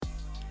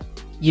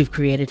You've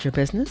created your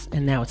business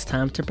and now it's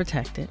time to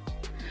protect it.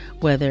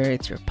 Whether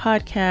it's your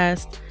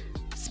podcast,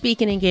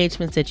 speaking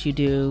engagements that you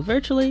do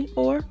virtually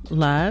or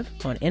live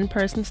on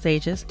in-person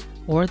stages,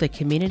 or the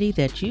community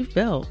that you've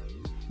built,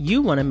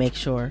 you want to make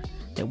sure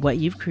that what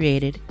you've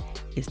created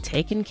is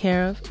taken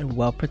care of and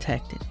well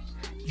protected.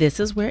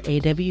 This is where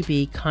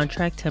AWB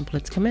contract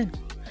templates come in.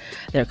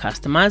 They're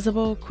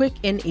customizable, quick,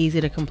 and easy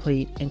to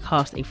complete, and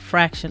cost a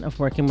fraction of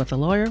working with a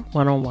lawyer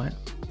one-on-one.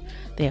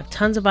 They have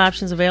tons of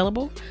options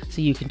available,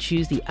 so you can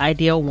choose the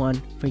ideal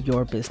one for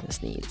your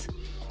business needs.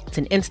 It's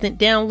an instant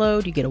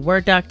download. You get a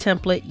Word doc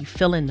template, you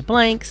fill in the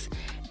blanks,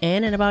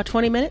 and in about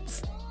 20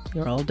 minutes,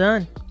 you're all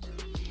done.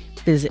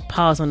 Visit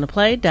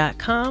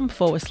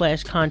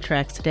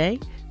pauseontheplay.com/contracts today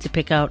to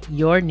pick out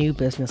your new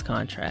business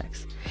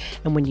contracts.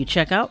 And when you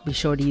check out, be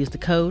sure to use the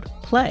code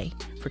PLAY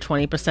for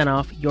 20%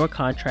 off your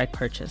contract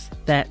purchase.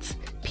 That's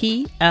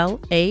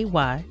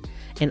PLAY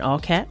in all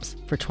caps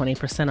for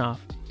 20%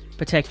 off.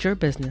 Protect your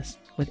business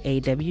with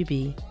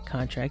AWB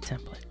contract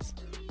templates.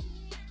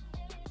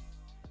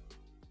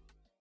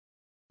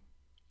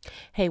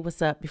 Hey,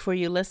 what's up? Before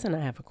you listen,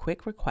 I have a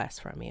quick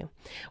request from you.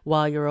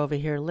 While you're over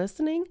here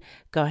listening,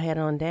 go ahead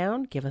on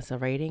down, give us a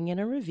rating and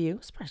a review,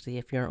 especially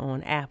if you're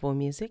on Apple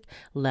Music.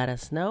 Let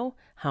us know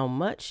how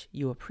much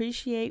you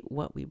appreciate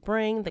what we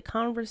bring, the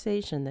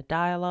conversation, the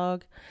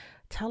dialogue.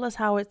 Tell us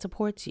how it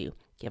supports you.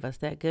 Give us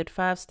that good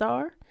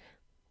 5-star.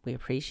 We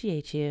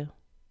appreciate you.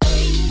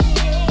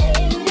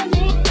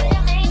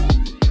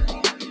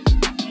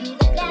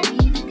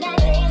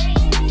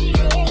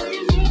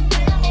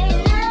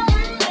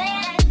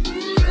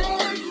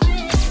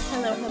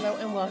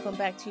 Welcome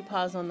back to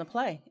Pause on the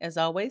Play. As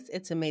always,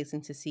 it's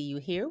amazing to see you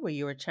here where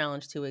you are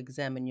challenged to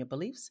examine your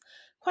beliefs,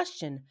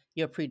 question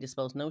your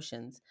predisposed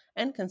notions,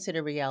 and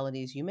consider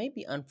realities you may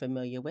be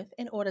unfamiliar with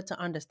in order to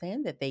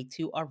understand that they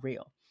too are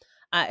real.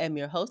 I am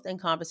your host and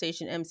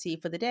conversation MC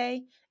for the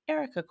day,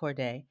 Erica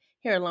Corday,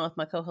 here along with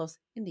my co-host,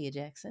 India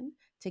Jackson,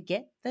 to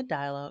get the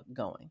dialogue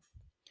going.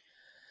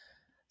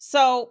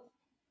 So,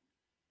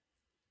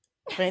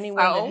 for anyone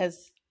that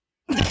has...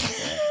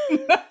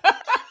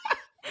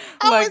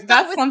 Look,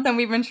 that's something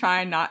we've been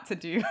trying not to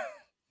do.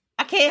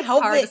 I can't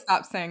help it. It's hard to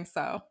stop saying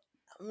so.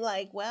 I'm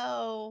like,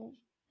 well,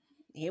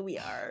 here we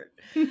are.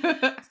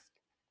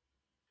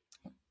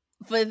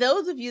 For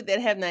those of you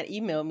that have not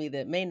emailed me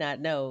that may not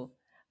know,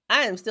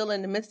 I am still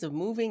in the midst of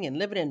moving and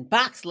living in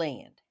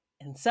Boxland.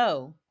 And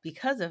so,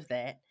 because of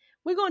that,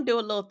 we're going to do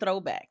a little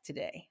throwback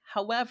today.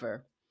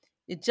 However,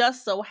 it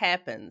just so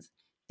happens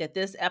that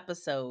this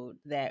episode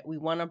that we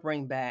want to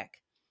bring back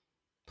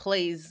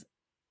plays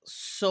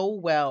so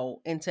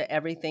well into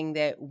everything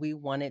that we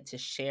wanted to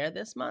share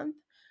this month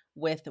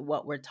with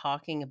what we're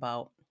talking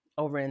about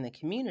over in the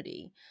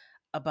community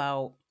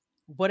about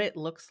what it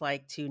looks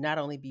like to not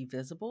only be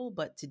visible,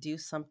 but to do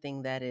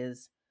something that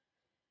is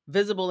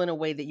visible in a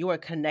way that you are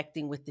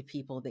connecting with the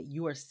people that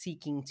you are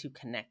seeking to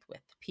connect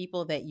with,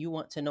 people that you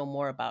want to know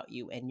more about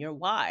you and your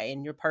why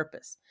and your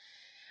purpose.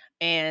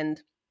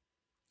 And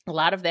a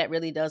lot of that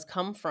really does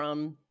come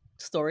from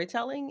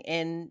storytelling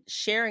and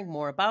sharing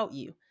more about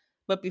you.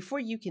 But before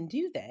you can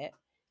do that,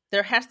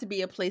 there has to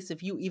be a place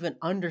of you even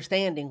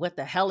understanding what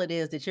the hell it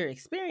is that you're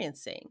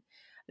experiencing.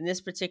 And this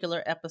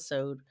particular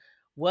episode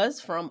was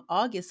from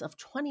August of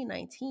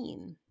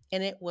 2019,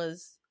 and it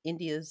was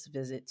India's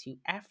visit to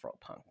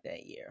Afropunk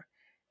that year.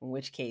 In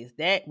which case,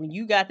 that when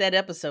you got that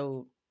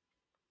episode,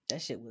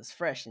 that shit was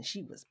fresh, and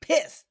she was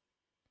pissed.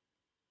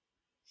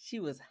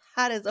 She was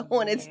hot as a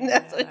hornet's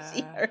nest when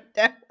she heard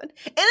that one.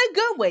 In a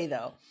good way,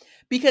 though,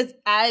 because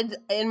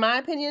in my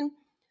opinion,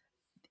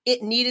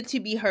 it needed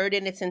to be heard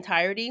in its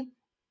entirety,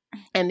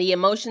 and the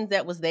emotions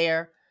that was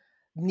there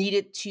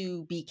needed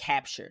to be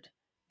captured.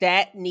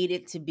 That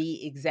needed to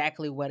be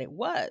exactly what it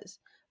was.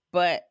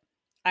 But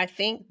I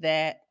think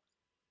that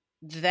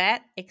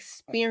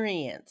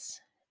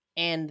experience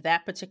and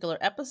that particular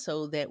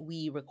episode that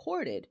we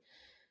recorded,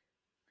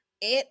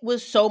 it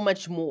was so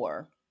much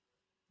more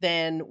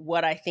than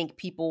what I think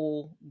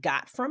people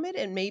got from it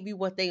and maybe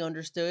what they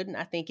understood. And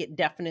I think it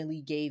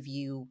definitely gave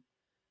you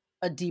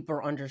a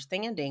deeper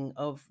understanding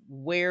of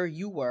where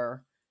you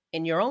were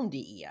in your own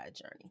DEI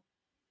journey.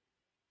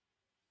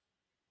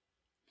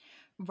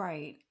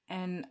 Right.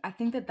 And I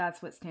think that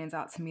that's what stands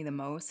out to me the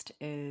most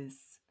is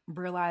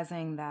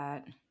realizing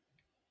that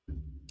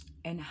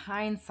in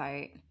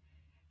hindsight,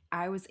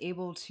 I was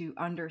able to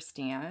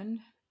understand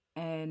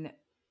and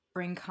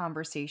bring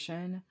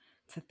conversation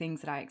to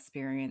things that I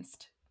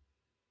experienced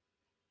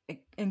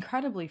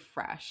incredibly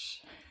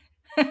fresh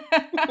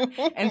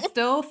and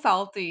still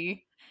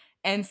salty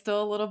and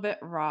still a little bit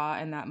raw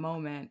in that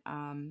moment,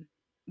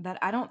 that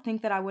I don't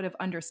think that I would have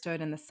understood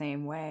in the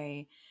same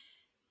way,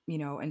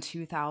 in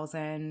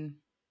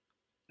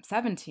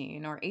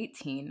 2017 or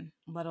 18,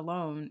 let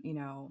alone,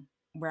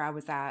 where I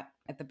was at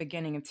the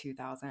beginning of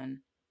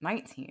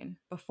 2019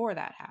 before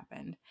that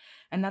happened.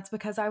 And that's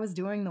because I was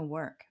doing the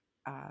work.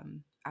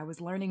 I was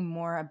learning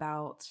more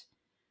about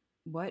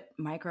what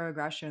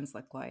microaggressions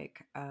look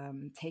like,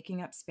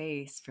 taking up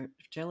space,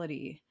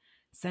 fragility,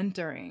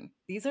 centering.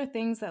 These are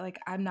things that, like,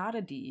 I'm not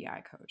a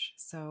DEI coach.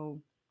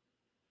 So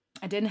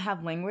I didn't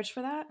have language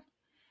for that.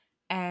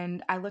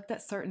 And I looked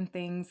at certain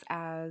things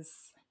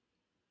as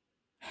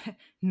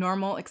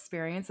normal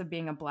experience of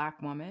being a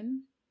Black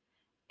woman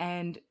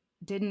and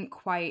didn't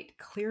quite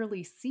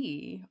clearly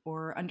see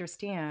or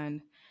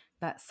understand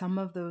that some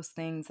of those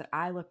things that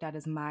I looked at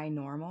as my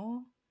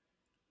normal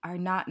are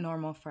not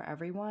normal for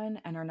everyone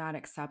and are not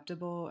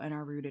acceptable and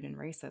are rooted in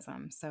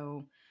racism.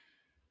 So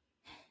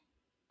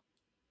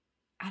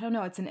I don't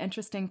know, it's an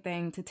interesting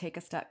thing to take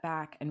a step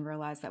back and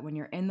realize that when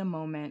you're in the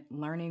moment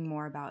learning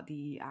more about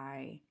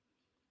DEI,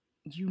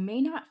 you may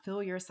not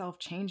feel yourself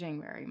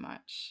changing very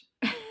much.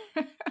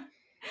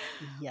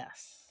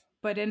 Yes.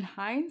 But in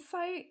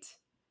hindsight,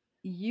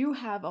 you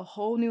have a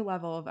whole new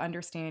level of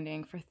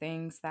understanding for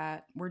things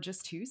that were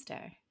just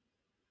Tuesday.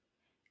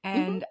 Hmm.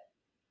 And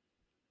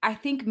I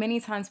think many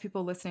times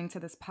people listening to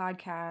this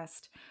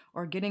podcast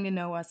or getting to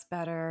know us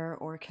better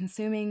or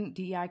consuming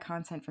DEI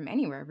content from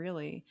anywhere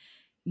really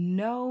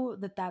know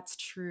that that's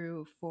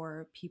true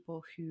for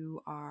people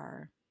who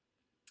are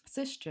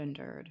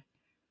cisgendered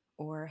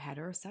or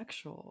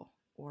heterosexual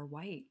or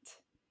white.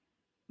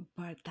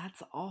 But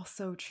that's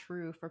also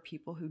true for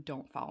people who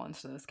don't fall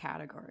into those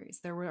categories.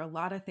 There were a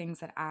lot of things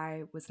that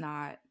I was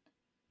not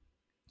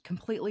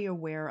completely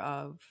aware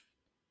of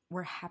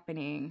were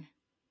happening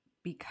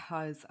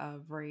because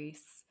of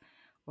race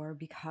or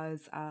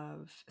because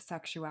of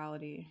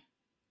sexuality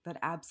that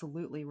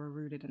absolutely were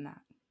rooted in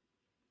that.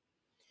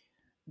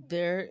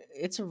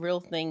 It's a real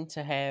thing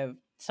to have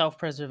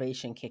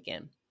self-preservation kick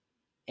in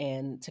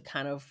and to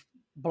kind of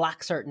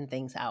block certain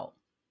things out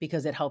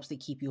because it helps to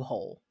keep you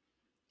whole.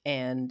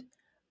 And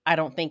I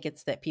don't think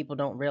it's that people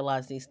don't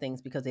realize these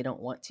things because they don't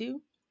want to.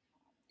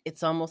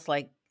 It's almost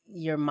like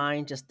your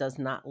mind just does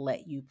not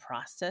let you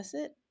process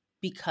it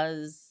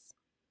because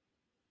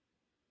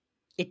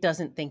it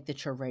doesn't think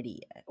that you're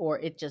ready yet, or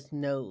it just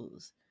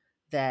knows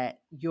that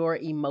your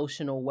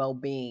emotional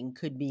well-being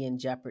could be in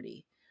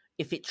jeopardy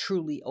if it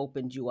truly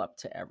opened you up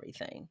to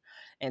everything.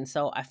 And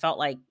so I felt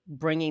like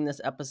bringing this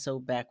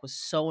episode back was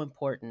so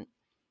important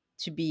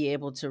to be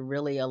able to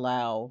really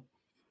allow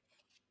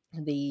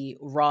the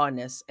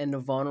rawness and the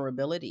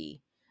vulnerability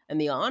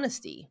and the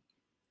honesty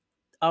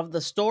of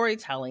the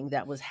storytelling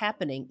that was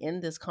happening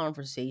in this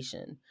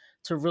conversation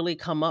to really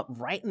come up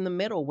right in the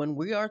middle when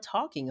we are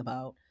talking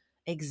about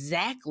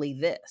exactly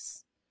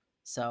this.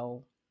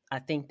 So I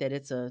think that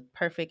it's a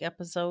perfect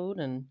episode.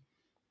 And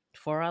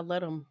before I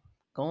let them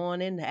go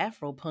on into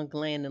Afropunk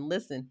land and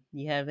listen,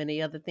 you have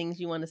any other things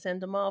you want to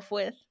send them off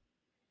with?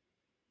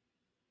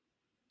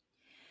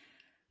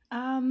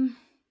 Um,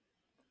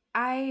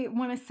 I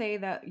want to say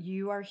that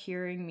you are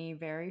hearing me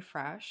very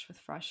fresh with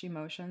fresh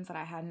emotions that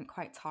I hadn't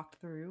quite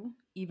talked through,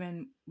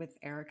 even with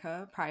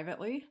Erica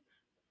privately.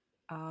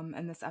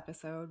 In this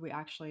episode, we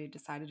actually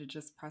decided to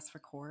just press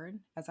record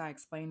as I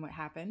explain what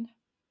happened.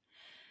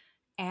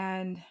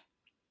 And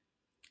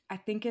I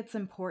think it's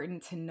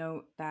important to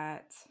note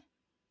that,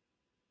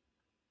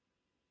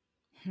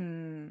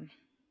 hmm,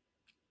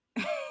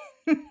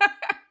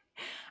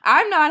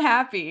 I'm not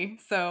happy.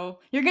 So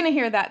you're going to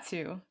hear that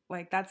too.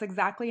 Like, that's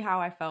exactly how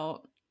I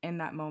felt in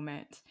that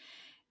moment.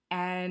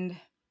 And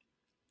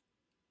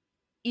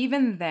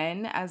even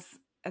then, as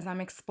I'm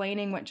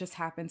explaining what just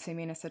happened to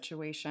me in a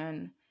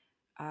situation,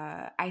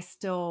 I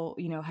still,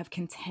 have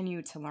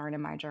continued to learn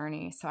in my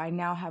journey. So I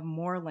now have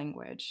more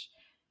language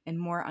and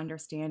more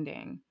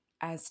understanding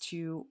as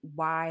to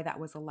why that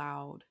was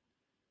allowed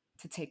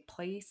to take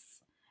place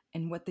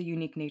and what the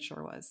unique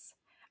nature was.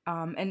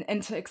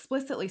 And to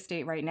explicitly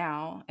state right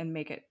now and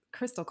make it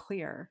crystal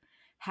clear,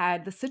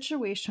 had the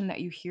situation that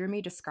you hear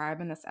me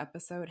describe in this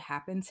episode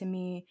happened to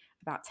me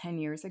about 10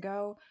 years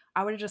ago,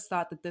 I would have just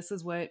thought that this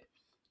is what,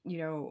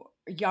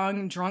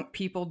 young drunk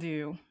people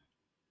do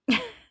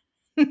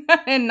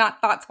and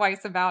not thought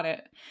twice about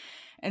it.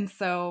 And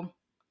so,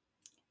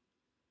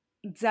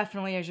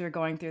 definitely, as you're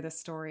going through this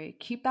story,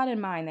 keep that in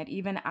mind that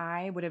even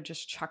I would have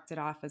just chucked it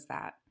off as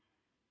that.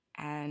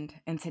 And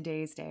in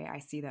today's day, I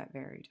see that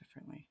very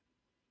differently.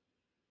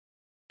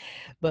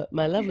 But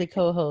my lovely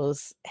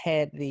co-host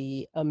had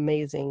the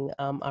amazing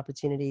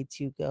opportunity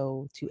to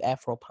go to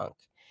Afropunk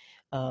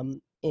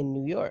in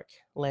New York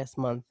last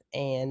month.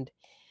 And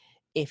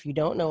if you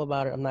don't know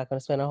about it, I'm not going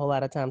to spend a whole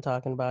lot of time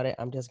talking about it.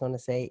 I'm just going to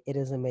say it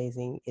is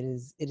amazing. It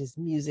is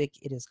music,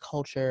 it is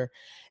culture,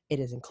 it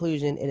is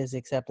inclusion, it is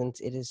acceptance.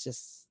 It is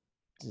just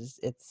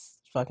it's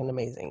fucking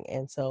amazing.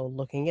 And so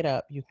looking it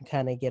up, you can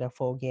kind of get a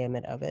full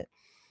gamut of it.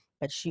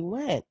 But she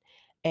went,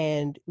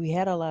 and we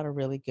had a lot of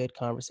really good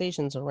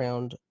conversations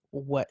around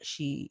what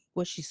she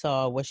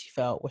saw, what she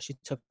felt, what she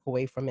took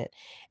away from it.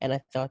 And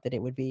I thought that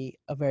it would be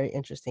a very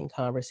interesting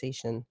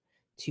conversation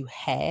to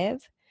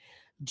have,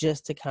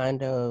 just to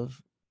kind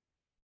of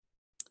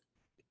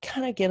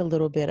get a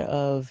little bit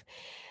of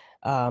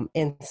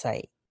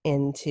insight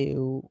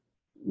into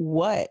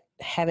what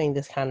having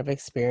this kind of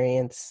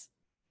experience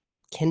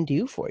can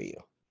do for you.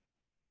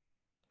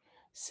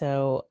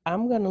 So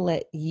I'm going to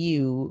let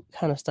you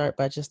kind of start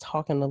by just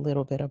talking a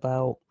little bit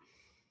about,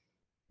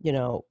 you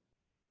know,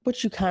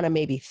 what you kind of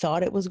maybe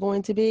thought it was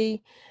going to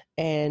be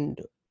and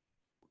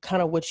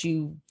kind of what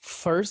you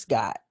first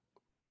got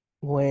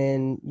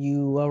when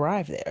you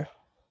arrived there?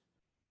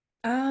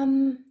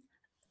 Um,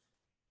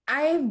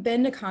 I've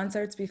been to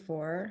concerts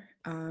before,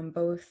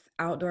 both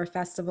outdoor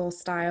festival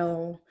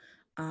style,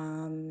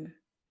 um,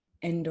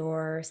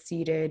 indoor,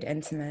 seated,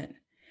 intimate.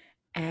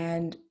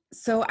 And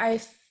so I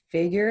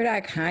figured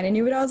I kind of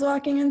knew what I was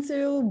walking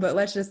into, but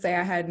let's just say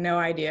I had no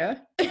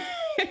idea. It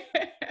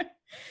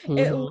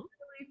literally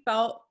Mm-hmm.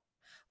 felt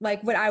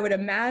like what I would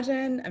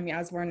imagine. I mean, I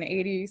was born in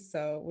the 80s,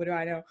 so what do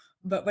I know?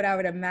 But what I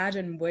would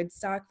imagine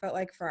Woodstock felt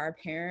like for our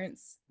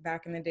parents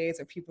back in the days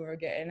where people were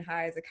getting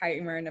high as a kite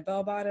and wearing the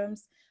bell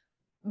bottoms.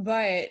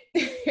 But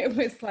it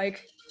was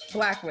like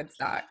Black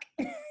Woodstock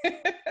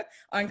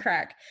on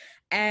crack.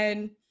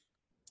 And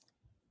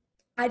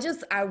I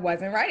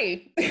wasn't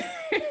ready.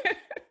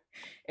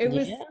 It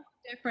was so Yeah.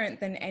 different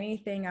than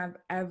anything I've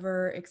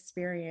ever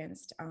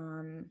experienced.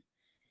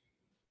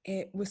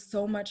 It was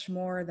so much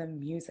more than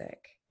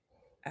music.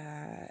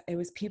 It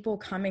was people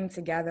coming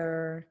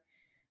together,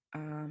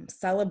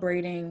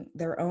 celebrating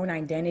their own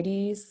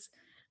identities,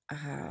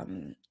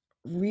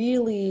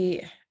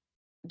 really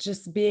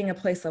just being a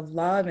place of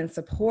love and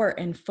support,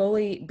 and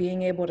fully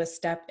being able to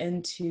step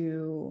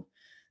into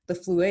the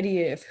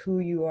fluidity of who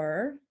you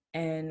are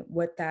and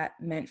what that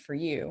meant for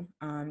you,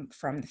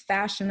 from the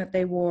fashion that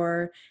they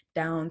wore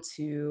down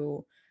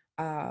to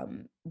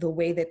the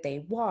way that they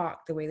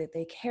walked, the way that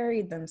they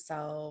carried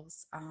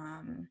themselves,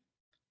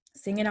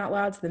 singing out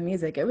loud to the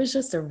music. It was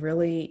just a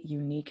really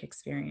unique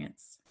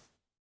experience.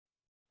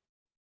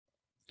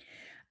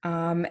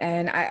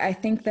 And I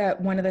think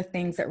that one of the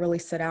things that really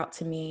stood out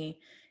to me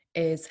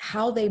is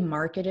how they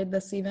marketed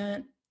this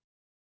event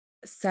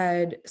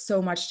said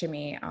so much to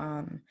me.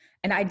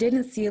 And I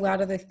didn't see a lot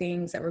of the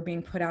things that were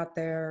being put out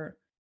there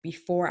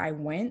before I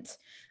went.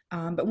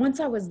 But once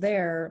I was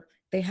there,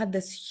 they had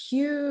this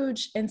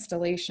huge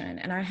installation,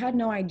 and I had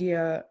no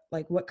idea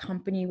like what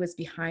company was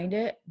behind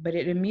it, but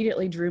it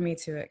immediately drew me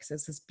to it because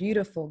it's this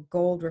beautiful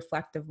gold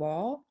reflective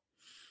wall.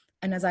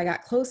 And as I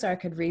got closer, I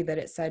could read that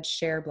it said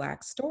Share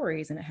Black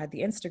Stories, and it had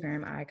the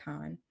Instagram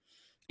icon.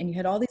 And you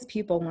had all these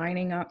people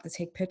lining up to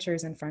take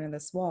pictures in front of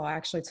this wall. I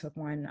actually took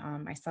one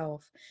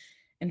myself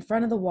in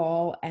front of the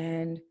wall.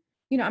 And,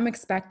 I'm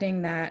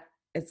expecting that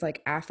it's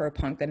like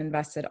Afropunk that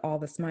invested all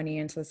this money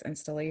into this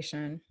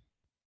installation.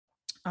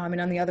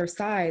 And on the other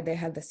side, they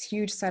had this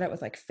huge setup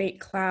with like fake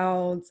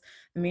clouds.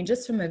 I mean,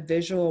 just from a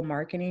visual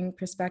marketing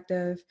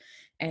perspective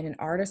and an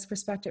artist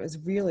perspective, it was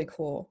really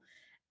cool.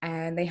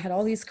 And they had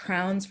all these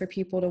crowns for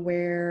people to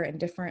wear and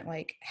different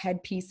like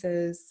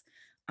headpieces.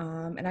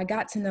 And I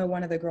got to know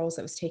one of the girls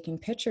that was taking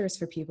pictures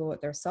for people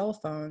with their cell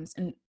phones.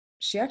 And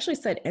she actually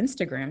said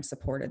Instagram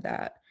supported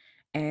that,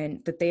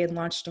 and that they had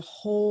launched a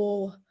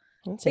whole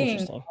That's thing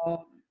interesting.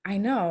 called, I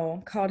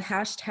know, called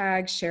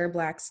hashtag Share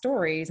Black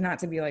Stories, not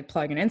to be like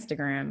plugging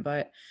Instagram,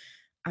 but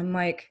I'm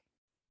like,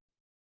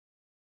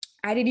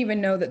 I didn't even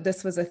know that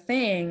this was a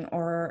thing,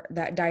 or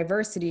that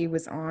diversity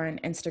was on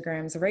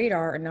Instagram's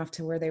radar enough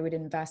to where they would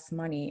invest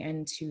money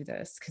into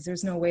this, because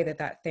there's no way that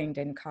that thing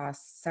didn't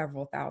cost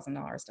several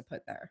 $1,000s to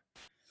put there.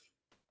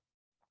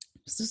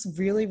 It's just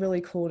really,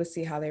 really cool to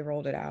see how they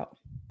rolled it out.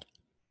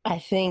 I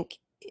think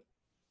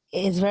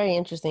it's very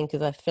interesting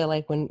because I feel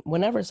like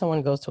whenever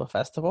someone goes to a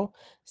festival,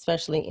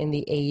 especially in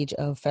the age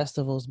of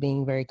festivals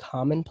being very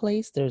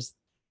commonplace,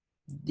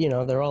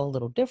 they're all a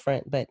little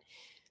different, but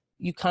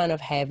you kind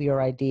of have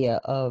your idea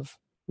of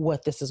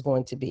what this is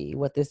going to be,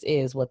 what this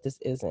is, what this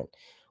isn't,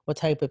 what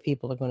type of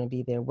people are going to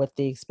be there, what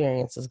the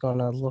experience is going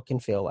to look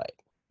and feel like.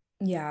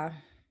 Yeah.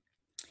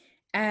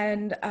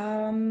 And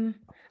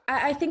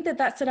I think that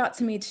that stood out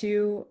to me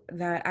too,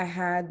 that I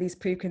had these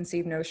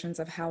preconceived notions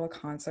of how a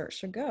concert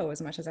should go.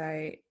 As much as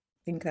I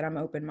think that I'm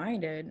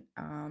open-minded,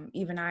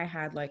 even I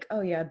had like,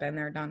 oh yeah, been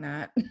there, done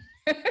that.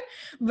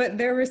 But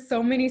there were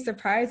so many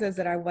surprises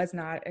that I was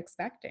not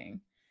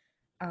expecting.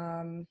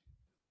 Um,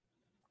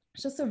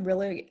 it's just a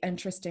really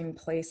interesting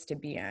place to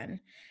be in.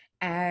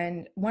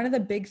 And one of the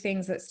big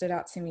things that stood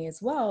out to me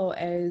as well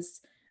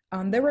is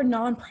there were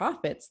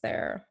nonprofits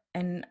there.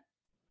 And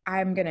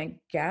I'm gonna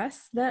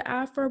guess that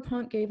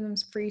Afropunk gave them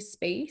free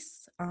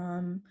space,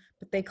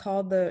 but they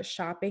called the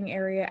shopping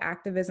area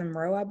Activism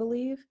Row, I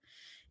believe.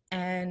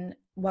 And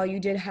while you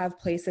did have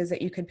places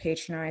that you could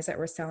patronize that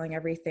were selling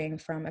everything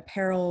from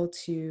apparel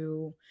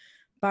to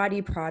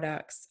body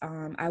products,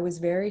 I was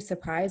very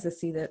surprised to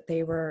see that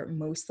they were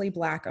mostly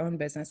Black-owned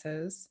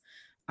businesses.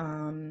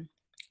 Um,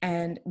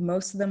 and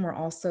most of them were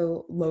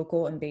also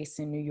local and based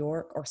in New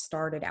York, or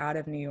started out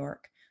of New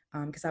York,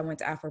 because I went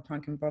to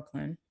Afropunk in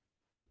Brooklyn.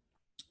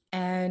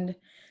 And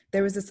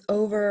there was this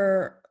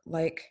there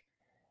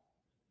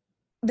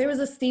was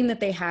this theme that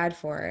they had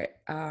for it,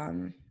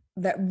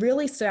 that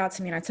really stood out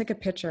to me, and I took a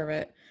picture of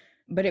it,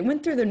 but it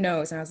went through the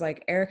nose, and I was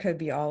like, Erica would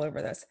be all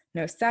over this.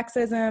 No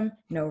sexism,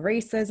 no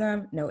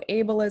racism, no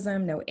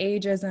ableism, no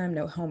ageism,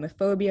 no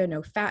homophobia,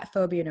 no fat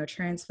phobia, no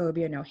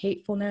transphobia, no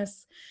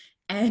hatefulness,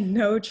 and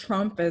no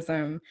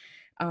Trumpism.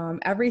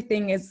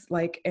 Everything is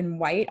like in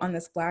white on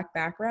this black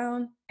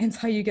background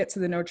until you get to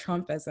the no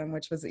Trumpism,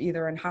 which was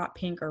either in hot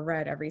pink or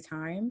red every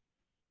time.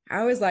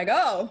 I was like,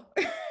 oh,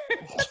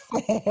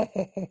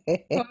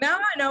 well, now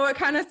I know what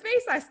kind of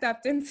space I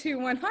stepped into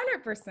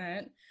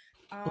 100%.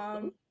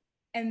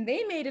 And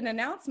they made an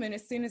announcement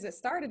as soon as it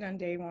started on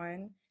day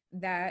one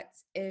that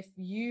if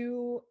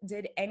you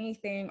did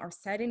anything or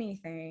said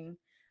anything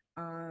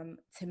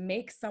to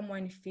make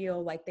someone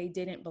feel like they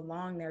didn't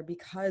belong there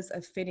because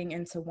of fitting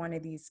into one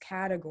of these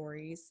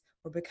categories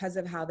or because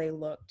of how they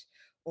looked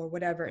or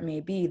whatever it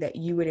may be, that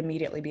you would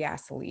immediately be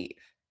asked to leave.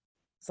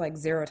 It's like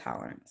zero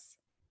tolerance.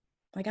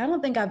 Like, I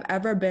don't think I've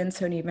ever been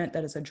to an event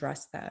that has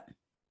addressed that.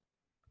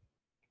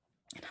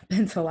 And I've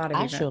been to a lot of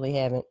I events. surely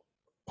haven't.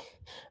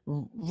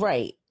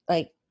 Right.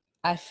 Like,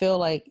 I feel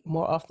like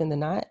more often than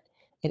not,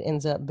 it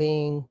ends up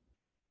being,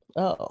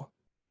 oh,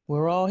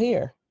 we're all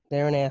here.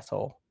 They're an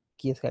asshole.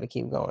 You just got to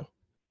keep going.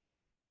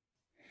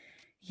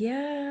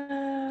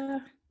 Yeah.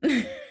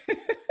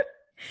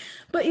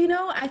 But, you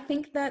know, I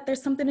think that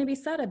there's something to be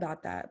said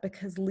about that,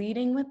 because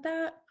leading with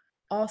that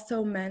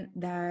also meant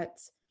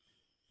that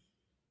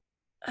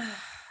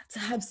to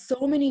have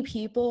so many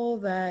people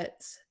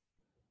that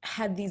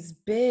had these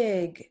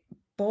big,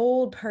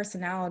 bold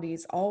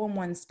personalities all in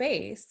one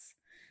space,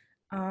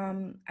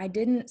 I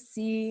didn't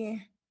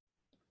see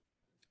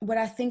what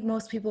I think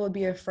most people would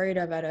be afraid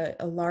of at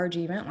a large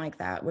event like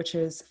that, which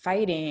is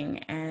fighting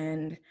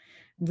and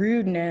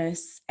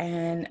rudeness.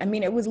 And I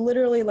mean, it was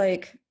literally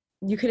like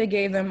you could have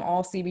gave them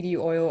all CBD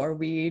oil or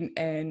weed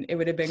and it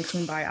would have been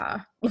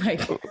kumbaya.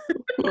 Like,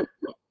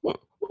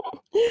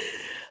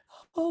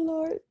 oh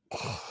Lord.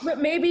 but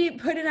maybe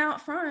put it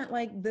out front,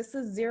 like, this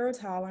is zero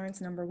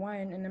tolerance, number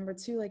one. And number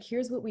two, like,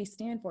 here's what we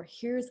stand for.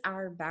 Here's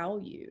our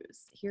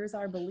values. Here's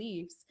our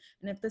beliefs.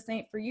 And if this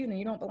ain't for you, then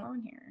you don't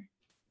belong here.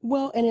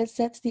 Well, and it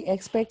sets the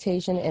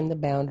expectation and the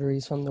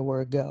boundaries from the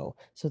word go.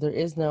 So there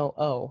is no,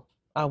 oh,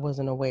 I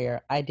wasn't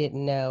aware. I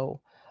didn't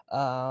know.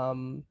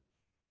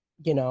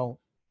 You know,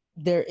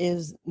 there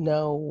is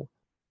no,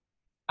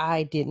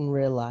 I didn't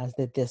realize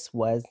that this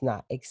was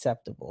not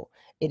acceptable.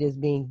 It is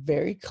being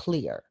very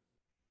clear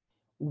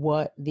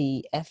what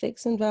the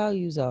ethics and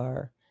values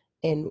are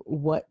and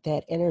what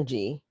that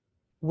energy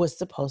was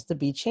supposed to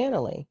be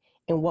channeling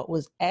and what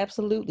was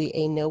absolutely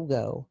a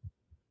no-go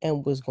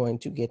and was going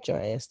to get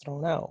your ass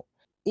thrown out.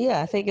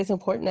 Yeah, I think it's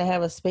important to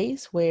have a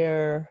space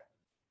where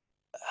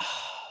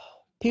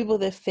people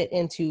that fit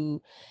into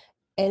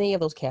any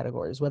of those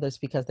categories, whether it's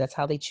because that's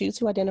how they choose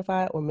to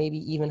identify or maybe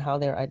even how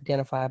they're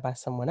identified by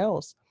someone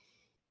else,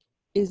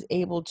 is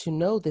able to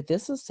know that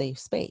this is a safe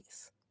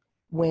space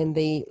when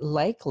they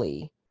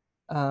likely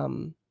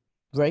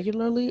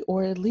regularly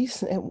or at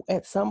least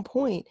at some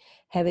point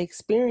have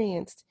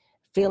experienced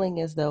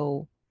feeling as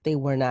though they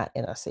were not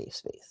in a safe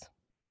space.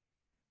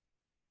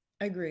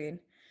 Agreed.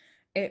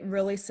 It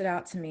really stood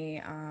out to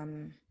me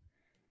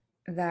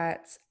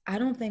that I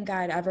don't think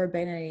I'd ever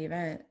been at an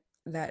event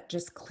that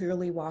just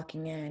clearly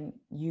walking in,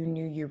 you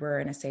knew you were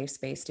in a safe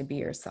space to be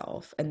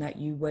yourself and that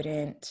you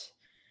wouldn't,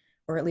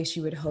 or at least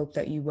you would hope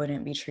that you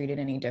wouldn't be treated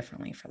any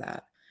differently for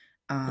that.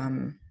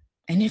 And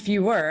if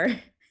you were,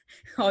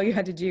 all you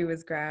had to do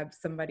was grab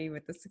somebody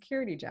with a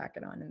security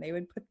jacket on and they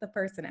would put the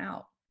person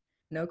out.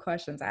 No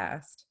questions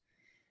asked.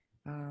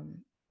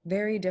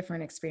 Very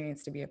different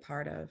experience to be a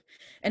part of.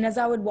 And as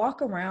I would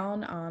walk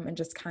around and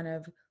just kind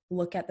of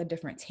look at the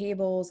different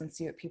tables and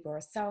see what people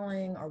were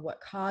selling or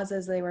what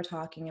causes they were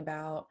talking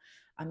about,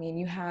 I mean,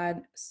 you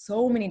had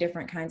so many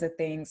different kinds of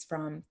things,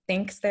 from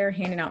thanks they're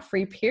handing out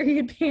free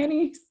period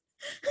panties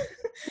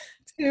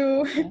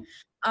to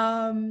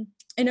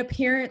an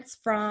appearance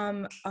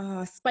from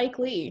Spike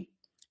Lee.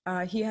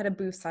 He had a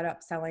booth set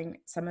up selling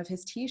some of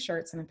his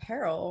t-shirts and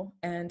apparel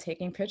and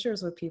taking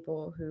pictures with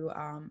people who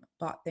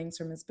bought things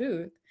from his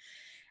booth.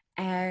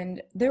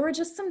 And there were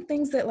just some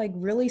things that like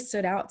really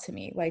stood out to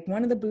me. Like,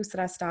 one of the booths that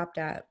I stopped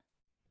at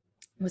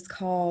was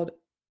called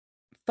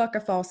Fuck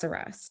a False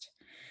Arrest.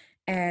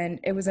 And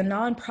it was a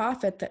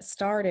nonprofit that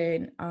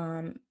started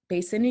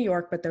based in New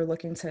York, but they're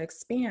looking to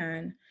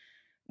expand,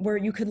 where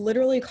you could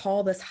literally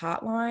call this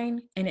hotline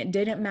and it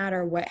didn't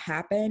matter what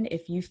happened.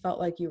 If you felt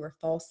like you were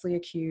falsely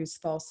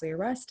accused, falsely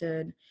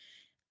arrested,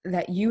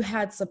 that you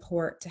had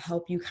support to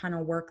help you kind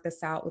of work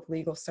this out with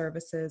legal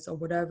services or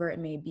whatever it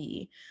may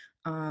be.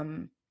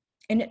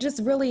 And it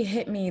just really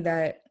hit me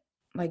that,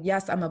 like,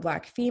 yes, I'm a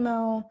Black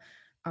female,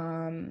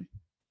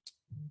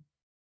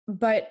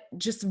 but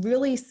just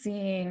really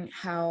seeing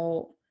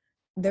how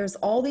there's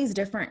all these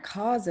different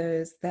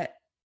causes that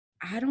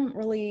I don't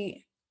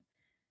really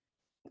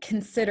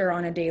consider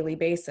on a daily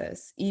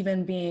basis,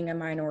 even being a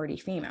minority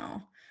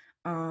female,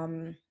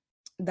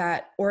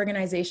 that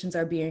organizations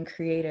are being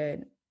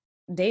created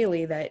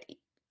daily that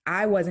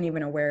I wasn't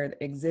even aware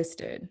that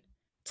existed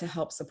to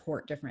help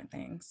support different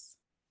things.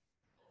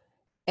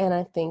 And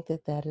I think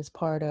that that is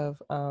part of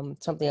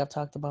something I've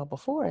talked about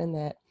before, in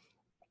that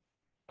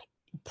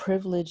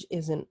privilege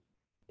is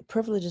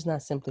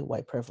not simply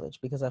white privilege,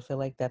 because I feel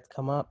like that's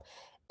come up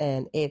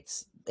and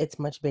it's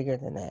much bigger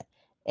than that.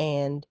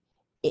 And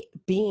it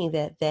being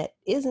that that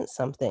isn't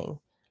something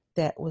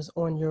that was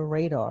on your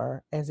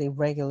radar as a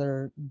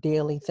regular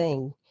daily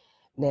thing.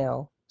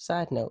 Now,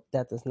 side note,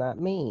 that does not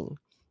mean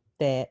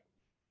that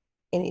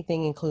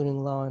anything,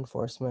 including law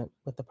enforcement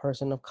with a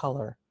person of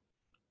color,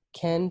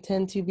 can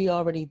tend to be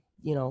already,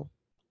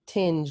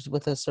 tinged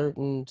with a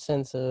certain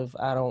sense of,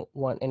 I don't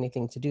want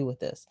anything to do with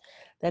this.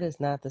 That is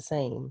not the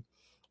same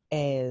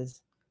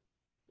as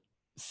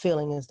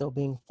feeling as though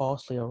being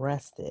falsely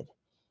arrested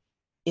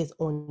is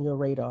on your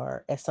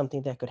radar as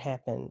something that could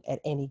happen at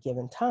any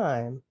given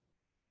time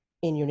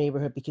in your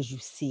neighborhood because you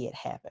see it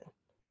happen.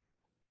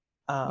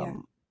 Yeah.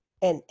 Um,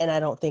 and I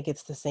don't think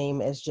it's the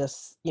same as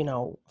just,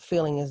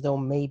 feeling as though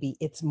maybe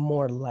it's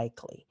more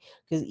likely.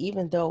 Because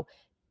even though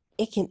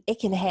it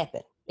can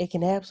happen, it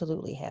can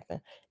absolutely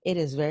happen. It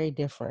is very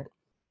different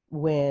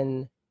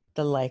when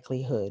the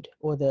likelihood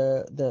or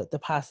the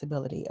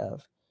possibility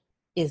of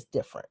is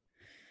different.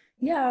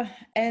 Yeah.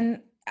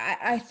 And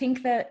I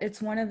think that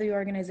it's one of the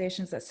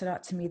organizations that stood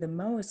out to me the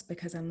most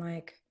because I'm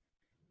like,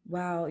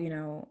 wow,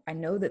 I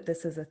know that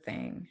this is a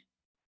thing,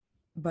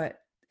 but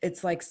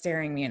it's like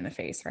staring me in the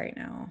face right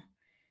now.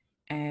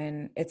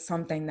 And it's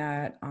something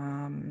that,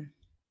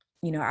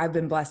 I've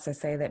been blessed to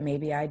say that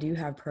maybe I do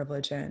have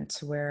privilege in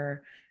to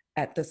where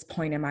at this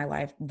point in my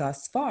life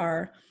thus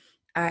far,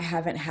 I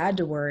haven't had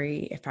to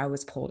worry if I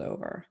was pulled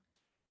over,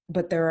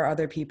 but there are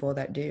other people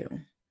that do.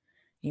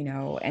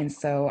 And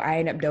so I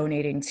end up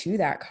donating to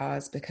that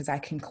cause because I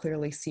can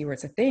clearly see where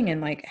it's a thing,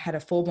 and like had a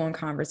full-blown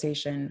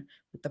conversation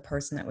with the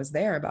person that was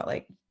there about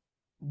like,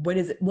 what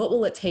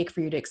will it take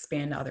for you to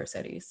expand to other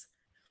cities?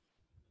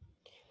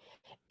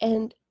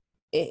 And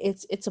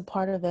it's a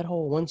part of that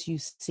whole, once you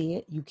see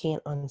it, you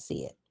can't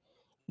unsee it.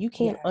 You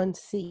Yeah, can't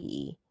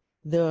unsee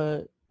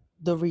the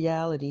the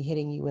reality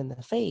hitting you in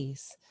the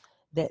face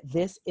that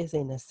this is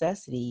a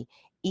necessity,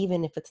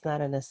 even if it's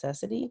not a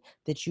necessity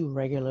that you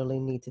regularly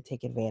need to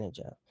take advantage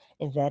of.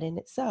 And that in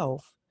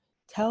itself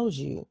tells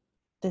you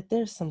that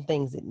there's some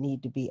things that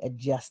need to be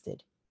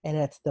adjusted. And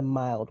that's the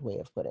mild way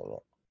of putting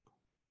it.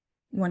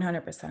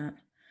 100%.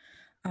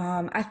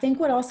 I think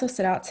what also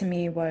stood out to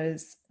me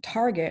was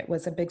Target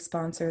was a big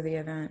sponsor of the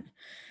event.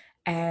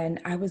 And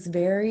I was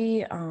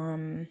very,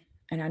 and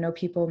I know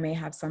people may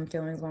have some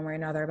feelings one way or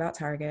another about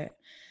Target,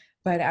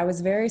 but I was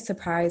very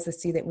surprised to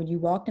see that when you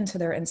walked into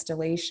their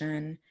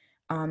installation,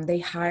 they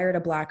hired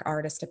a Black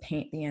artist to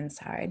paint the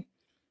inside.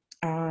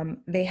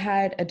 They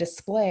had a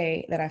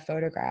display that I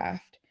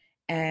photographed,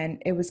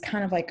 and it was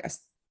kind of like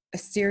a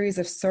series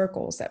of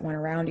circles that went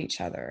around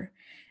each other.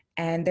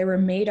 And they were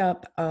made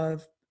up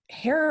of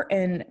hair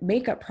and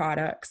makeup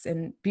products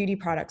and beauty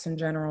products in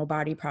general,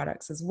 body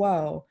products as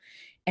well.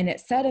 And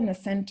it said in the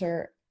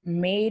center,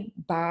 made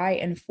by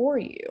and for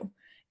you.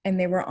 And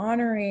they were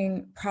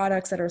honoring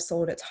products that are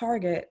sold at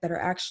Target that are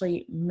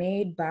actually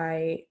made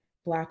by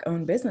Black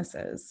owned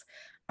businesses.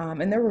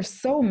 And there were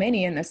so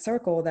many in the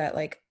circle that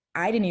like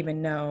I didn't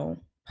even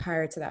know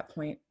prior to that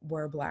point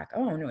were Black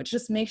owned, which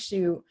just makes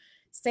you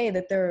say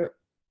that there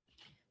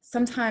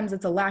sometimes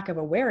it's a lack of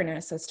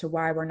awareness as to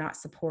why we're not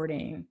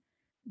supporting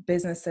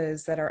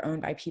businesses that are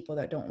owned by people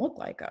that don't look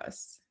like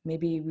us.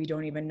 Maybe we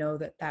don't even know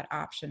that that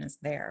option is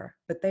there,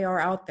 but they are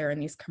out there in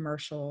these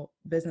commercial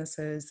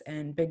businesses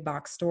and big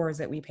box stores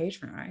that we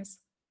patronize.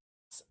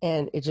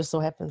 And it just so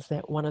happens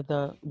that one of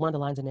the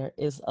lines in there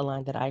is a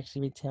line that I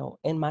actually retail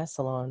in my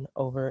salon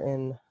over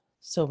in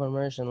Silver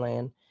Immersion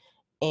Land.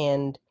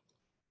 And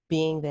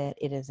being that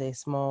it is a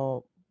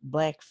small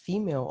Black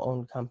female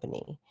owned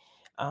company,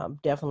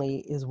 definitely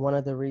is one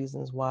of the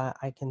reasons why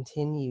I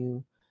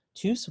continue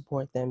to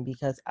support them,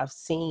 because I've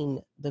seen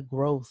the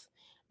growth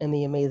and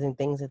the amazing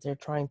things that they're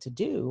trying to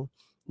do,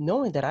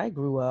 knowing that I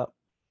grew up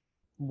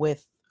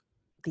with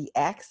the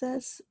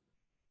access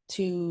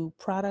to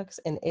products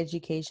and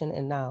education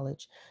and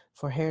knowledge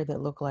for hair that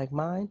looked like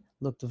mine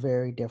looked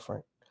very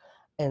different.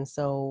 And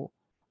so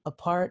a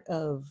part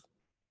of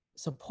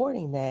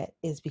supporting that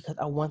is because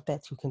I want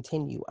that to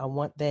continue. I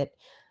want that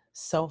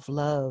self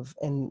love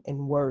and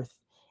worth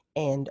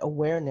and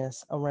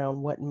awareness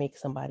around what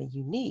makes somebody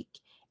unique.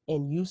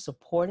 And you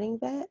supporting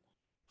that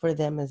for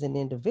them as an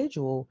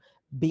individual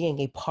being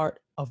a part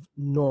of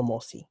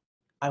normalcy.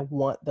 I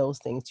want those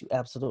things to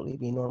absolutely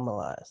be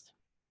normalized.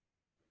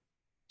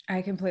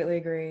 I completely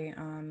agree.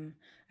 And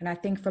I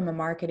think from a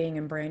marketing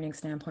and branding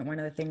standpoint, one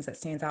of the things that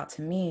stands out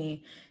to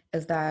me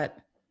is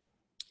that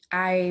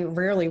I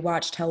rarely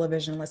watch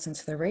television, listen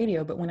to the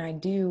radio, but when I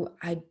do,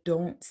 I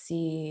don't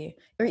see,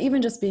 or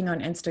even just being on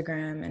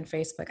Instagram and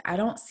Facebook, I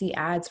don't see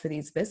ads for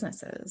these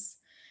businesses.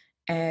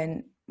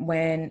 And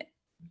when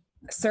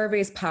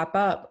surveys pop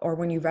up or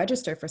when you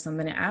register for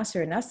something and ask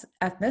your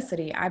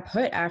ethnicity, I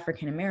put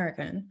African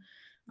American,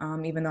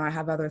 even though I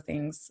have other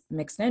things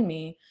mixed in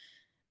me.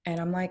 And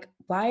I'm like,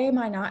 why am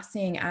I not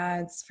seeing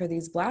ads for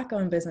these Black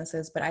owned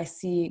businesses, but I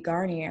see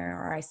Garnier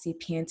or I see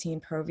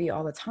Pantene Pro V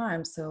all the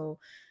time? So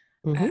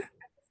I Mm-hmm.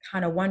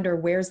 kind of wonder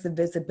where's the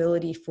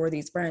visibility for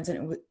these brands.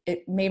 And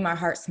it made my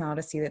heart smile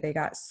to see that they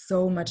got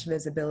so much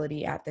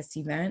visibility at this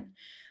event.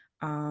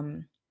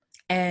 Um,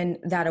 And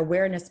that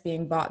awareness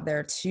being brought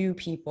there to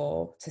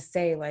people to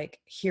say, like,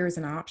 here's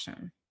an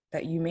option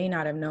that you may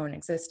not have known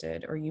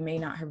existed, or you may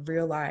not have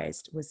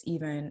realized was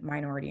even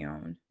minority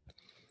owned.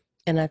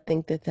 And I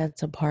think that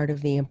that's a part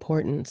of the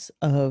importance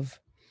of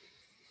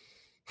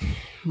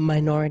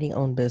minority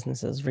owned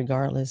businesses,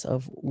 regardless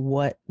of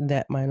what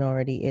that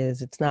minority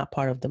is. It's not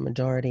part of the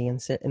majority, and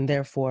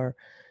therefore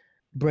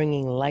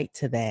bringing light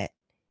to that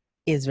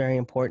is very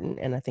important.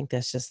 And I think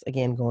that's just,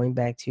 again, going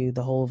back to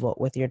the whole vote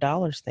with your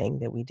dollars thing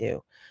that we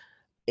do.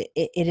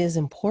 It is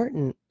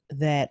important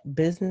that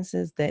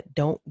businesses that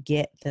don't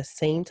get the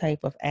same type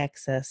of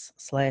access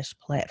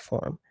 /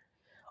 platform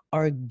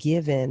are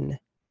given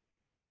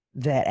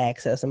that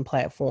access and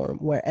platform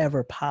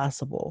wherever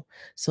possible,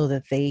 so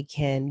that they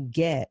can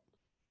get,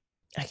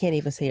 I can't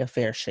even say a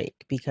fair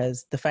shake,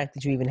 because the fact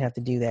that you even have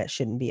to do that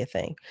shouldn't be a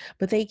thing,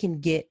 but they can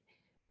get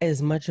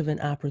as much of an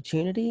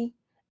opportunity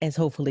as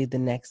hopefully the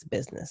next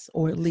business,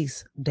 or at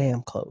least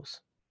damn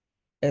close,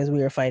 as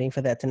we are fighting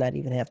for that to not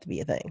even have to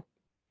be a thing.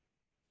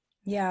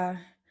 Yeah.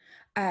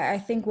 I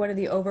think one of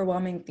the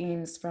overwhelming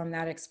themes from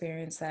that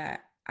experience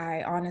that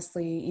I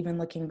honestly, even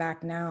looking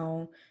back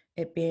now,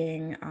 it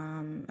being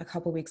a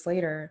couple weeks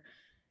later,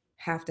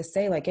 have to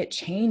say, like, it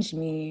changed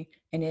me,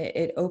 and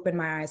it opened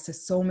my eyes to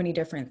so many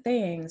different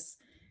things.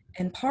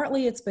 And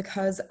partly it's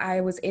because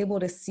I was able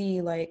to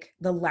see, like,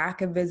 the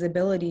lack of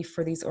visibility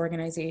for these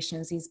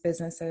organizations, these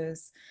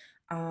businesses,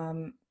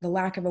 the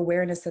lack of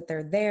awareness that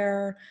they're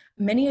there.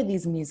 Many of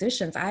these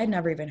musicians I had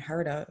never even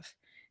heard of,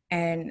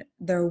 and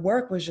their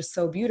work was just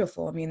so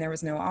beautiful. I mean, there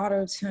was no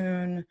auto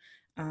tune.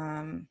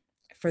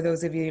 For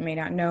those of you who may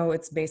not know,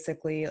 it's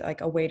basically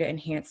like a way to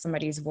enhance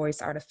somebody's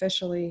voice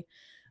artificially.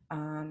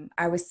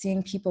 I was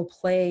seeing people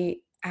play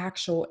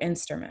actual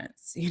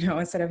instruments,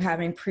 instead of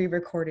having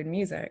pre-recorded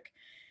music.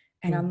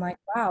 And I'm like,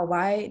 wow,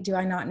 why do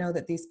I not know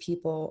that these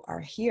people are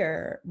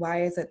here?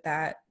 Why is it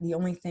that the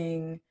only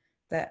thing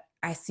that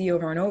I see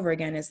over and over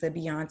again is the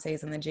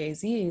Beyoncés and the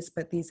Jay-Z's,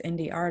 but these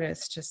indie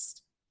artists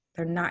just,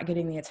 they're not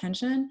getting the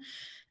attention.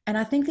 And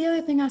I think the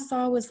other thing I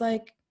saw was,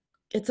 like,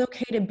 it's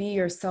okay to be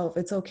yourself.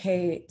 It's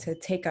okay to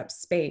take up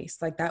space.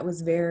 Like, that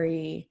was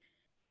very,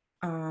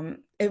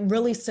 it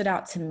really stood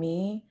out to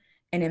me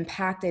and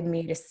impacted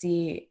me to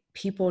see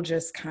people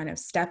just kind of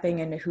stepping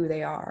into who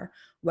they are,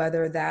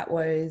 whether that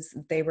was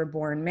they were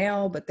born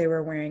male, but they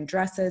were wearing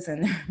dresses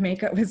and their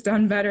makeup was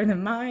done better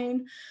than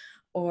mine,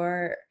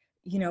 or,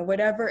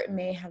 whatever it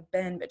may have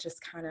been, but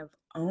just kind of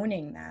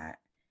owning that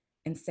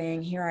and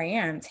saying, here I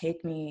am,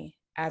 take me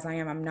as I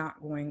am. I'm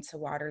not going to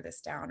water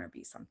this down or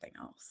be something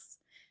else.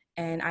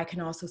 And I can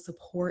also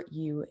support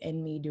you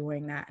in me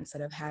doing that,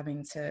 instead of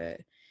having to,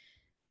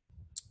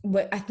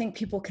 what I think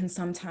people can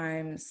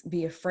sometimes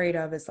be afraid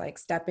of is, like,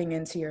 stepping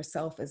into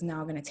yourself is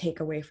now going to take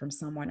away from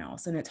someone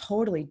else. And it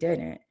totally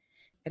didn't.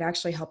 It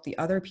actually helped the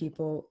other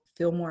people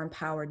feel more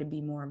empowered to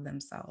be more of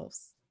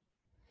themselves.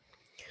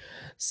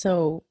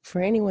 So,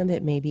 for anyone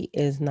that maybe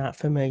is not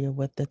familiar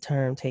with the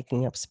term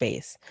taking up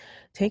space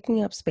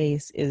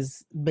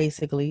is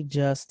basically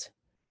just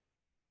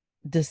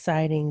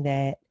deciding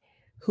that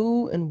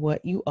who and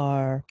what you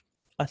are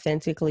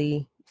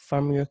authentically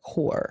from your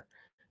core,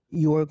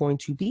 you are going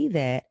to be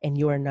that, and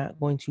you are not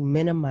going to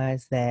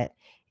minimize that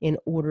in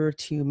order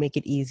to make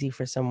it easy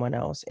for someone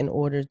else, in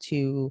order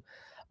to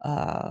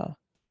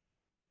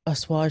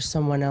assuage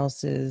someone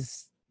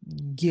else's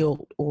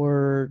guilt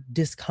or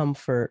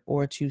discomfort,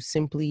 or to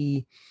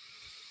simply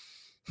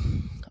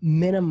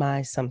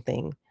minimize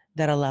something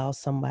that allows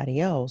somebody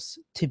else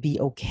to be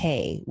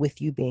okay with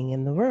you being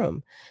in the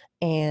room.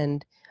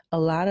 And a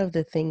lot of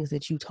the things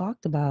that you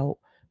talked about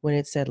when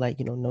it said, like,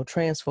 no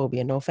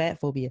transphobia, no fat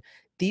phobia,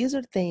 these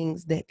are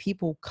things that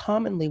people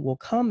commonly will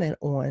comment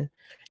on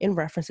in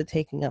reference to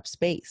taking up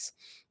space.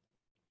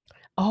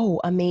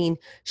 Oh, I mean,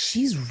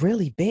 she's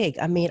really big.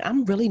 I mean,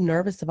 I'm really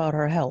nervous about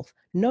her health.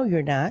 No,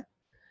 you're not.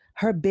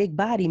 Her big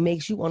body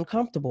makes you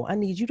uncomfortable. I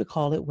need you to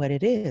call it what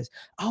it is.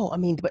 Oh, I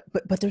mean,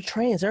 but they're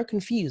trans. They're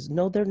confused.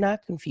 No, they're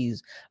not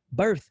confused.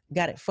 Birth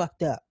got it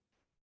fucked up,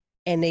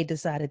 and they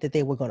decided that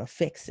they were going to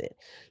fix it.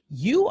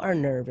 You are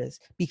nervous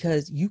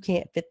because you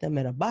can't fit them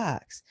in a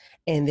box,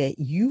 and that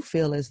you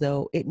feel as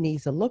though it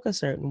needs to look a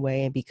certain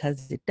way, and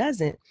because it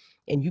doesn't,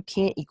 and you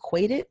can't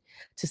equate it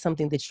to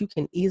something that you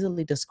can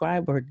easily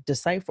describe or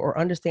decipher or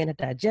understand and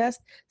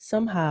digest,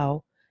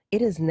 somehow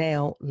it is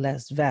now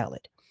less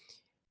valid.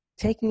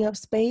 Taking up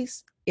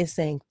space is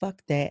saying,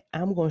 fuck that,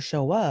 I'm going to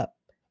show up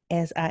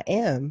as I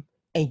am,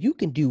 and you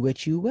can do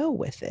what you will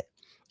with it.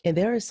 And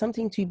there is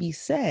something to be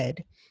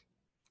said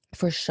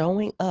for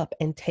showing up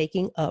and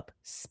taking up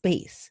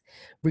space,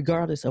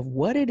 regardless of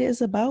what it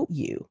is about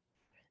you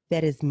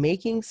that is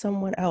making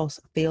someone else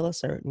feel a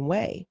certain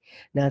way.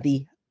 Now,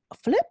 the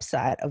flip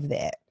side of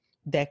that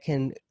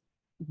can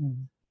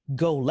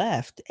go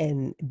left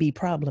and be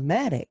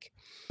problematic,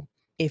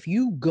 if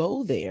you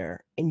go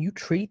there and you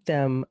treat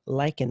them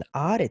like an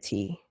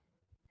oddity,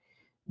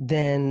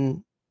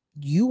 then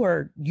you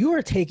are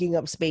taking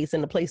up space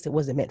in a place that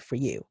wasn't meant for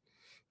you.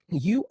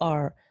 You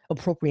are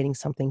appropriating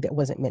something that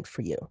wasn't meant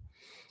for you.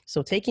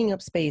 So taking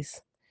up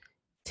space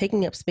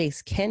taking up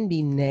space can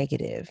be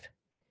negative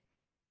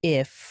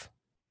if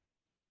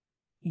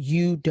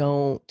you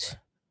don't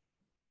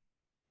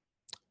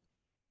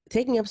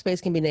taking up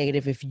space can be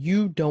negative if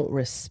you don't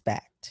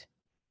respect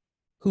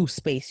whose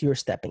space you're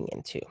stepping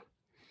into.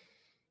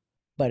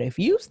 But if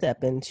you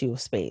step into a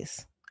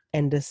space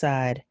and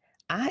decide,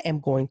 I am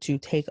going to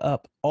take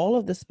up all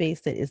of the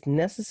space that is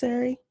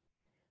necessary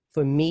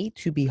for me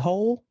to be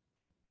whole,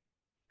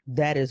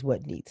 that is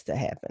what needs to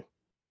happen.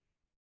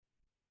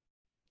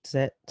 Does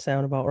that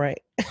sound about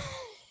right?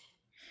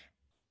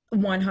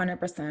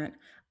 100%.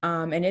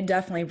 And it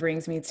definitely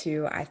brings me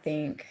to, I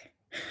think,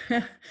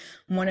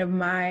 one of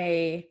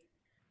my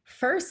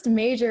first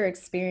major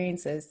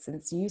experiences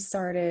since you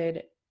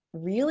started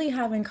really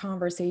having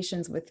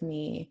conversations with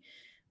me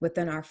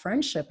within our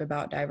friendship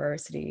about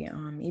diversity,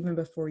 even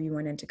before you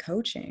went into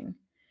coaching,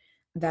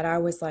 that I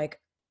was like,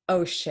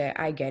 oh shit,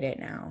 I get it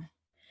now.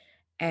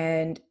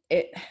 And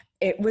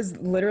it was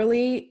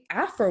literally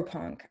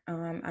Afropunk.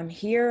 I'm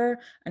here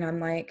and I'm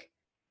like,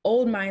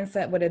 old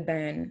mindset would have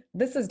been,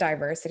 this is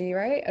diversity,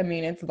 right? I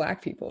mean, it's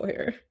Black people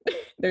here.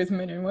 There's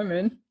men and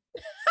women.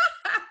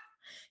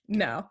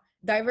 No,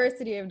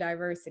 diversity of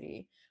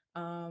diversity.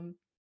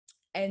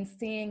 And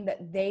seeing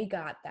that they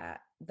got that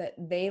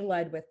they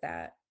led with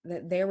that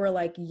they were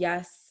like,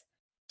 yes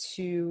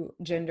to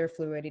gender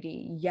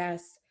fluidity,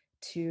 yes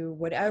to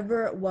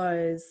whatever it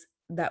was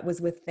that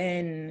was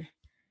within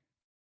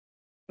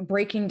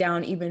breaking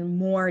down even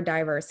more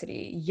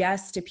diversity,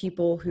 yes to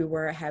people who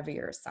were a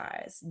heavier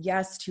size,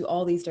 yes to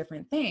all these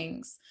different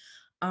things.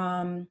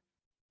 And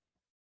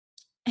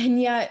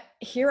yet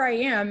here I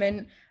am,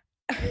 and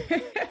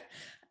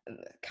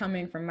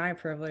coming from my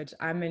privilege,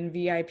 I'm in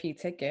VIP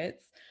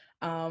tickets.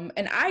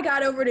 And I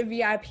got over to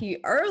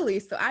VIP early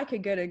so I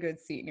could get a good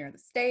seat near the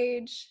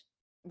stage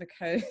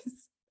because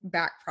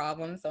back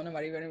problems, so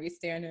nobody going to be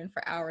standing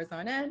for hours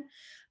on end.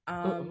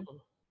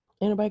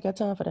 Anybody got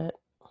time for that?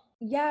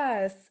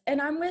 Yes.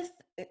 And I'm with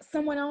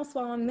someone else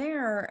while I'm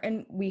there,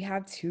 and we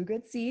have 2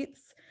 good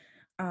seats.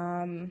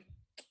 And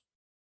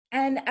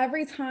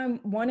every time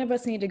one of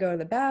us needed to go to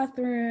the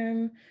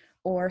bathroom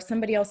or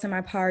somebody else in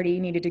my party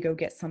needed to go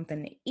get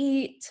something to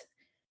eat,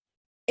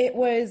 it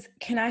was,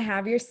 can I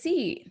have your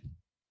seat?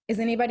 Is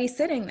anybody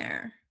sitting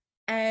there?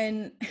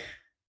 And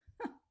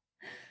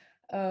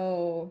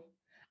oh,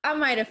 I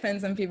might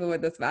offend some people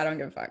with this, but I don't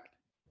give a fuck.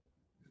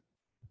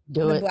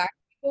 The Black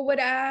people would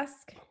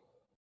ask,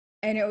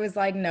 and it was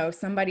like, no,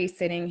 somebody's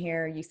sitting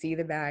here. You see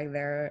the bag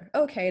there.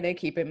 Okay, they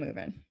keep it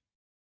moving.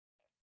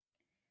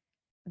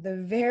 The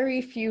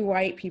very few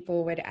white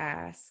people would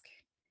ask,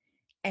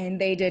 and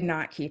they did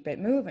not keep it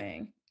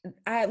moving.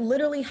 I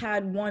literally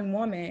had one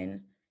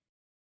woman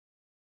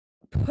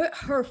put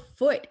her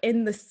foot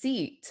in the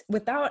seat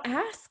without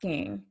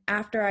asking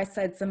after I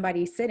said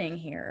somebody's sitting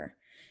here.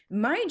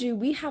 Mind you,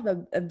 we have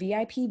a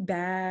VIP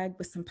bag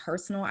with some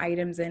personal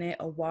items in it,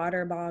 a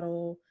water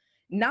bottle,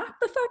 knock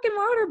the fucking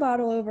water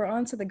bottle over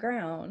onto the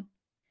ground.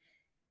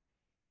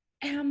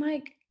 And I'm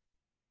like,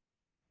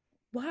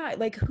 why?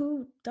 Like,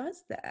 who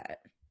does that?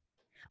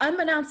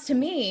 Unbeknownst to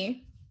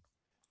me,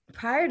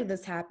 prior to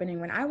this happening,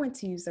 when I went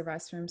to use the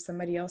restroom,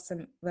 somebody else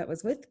that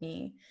was with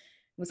me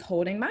was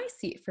holding my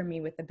seat for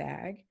me with the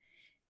bag.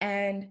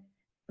 And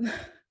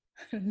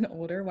an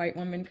older white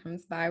woman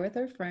comes by with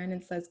her friend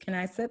and says, can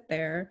I sit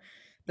there?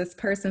 This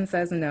person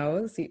says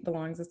no, the seat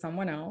belongs to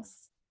someone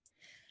else.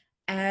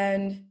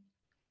 And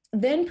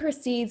then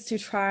proceeds to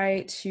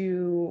try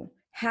to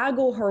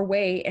haggle her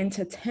way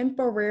into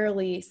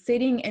temporarily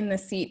sitting in the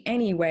seat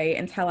anyway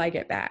until I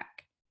get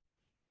back.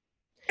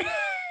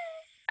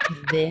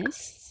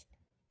 This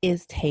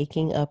is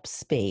taking up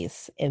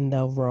space in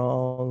the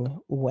wrong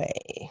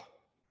way.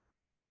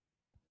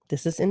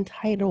 This is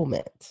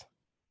entitlement.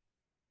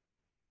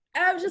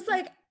 I was just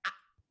like,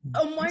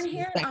 on one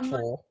hand, I'm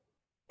like,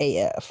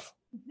 AF.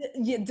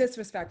 Yeah,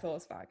 disrespectful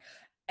as fuck.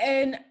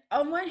 And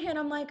on one hand,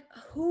 I'm like,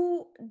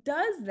 who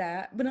does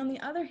that? But on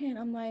the other hand,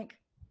 I'm like,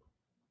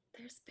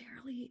 there's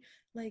barely,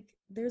 like,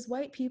 there's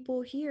white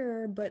people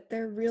here, but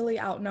they're really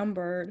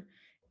outnumbered.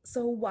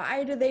 So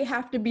why do they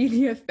have to be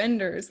the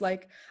offenders?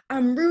 Like,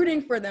 I'm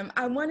rooting for them.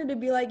 I wanted to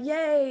be like,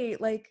 yay,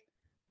 like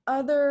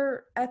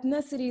other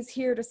ethnicities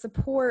here to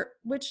support,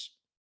 which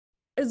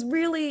is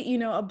really, you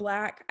know, a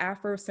Black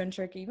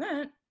Afrocentric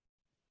event.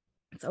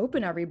 It's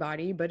open to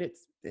everybody, but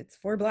it's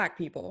for Black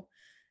people.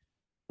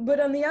 But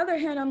on the other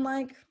hand, I'm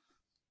like,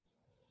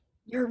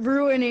 you're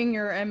ruining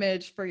your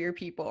image for your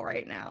people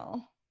right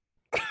now.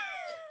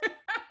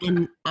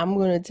 And I'm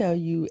going to tell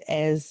you,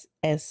 as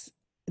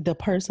the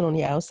person on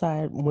the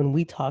outside, when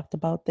we talked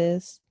about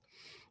this,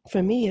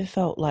 for me, it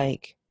felt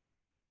like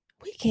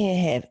we can't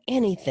have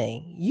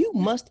anything. You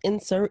must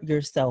insert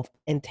yourself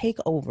and take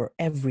over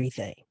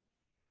everything.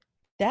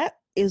 That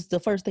is the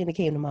first thing that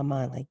came to my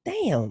mind. Like,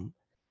 damn,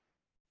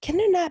 can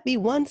there not be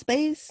one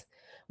space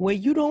where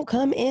you don't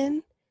come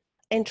in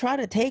and try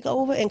to take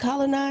over and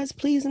colonize,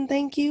 please and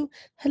thank you?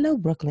 Hello,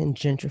 Brooklyn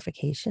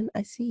gentrification.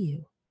 I see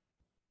you.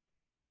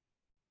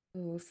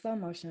 Ooh, slow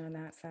motion on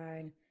that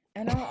side.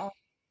 And I'll also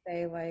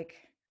say, like,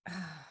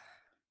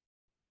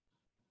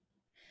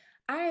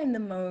 I am the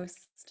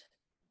most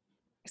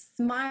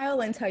smile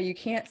until you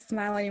can't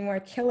smile anymore,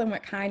 kill him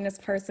with kindness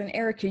person.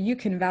 Erica, you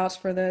can vouch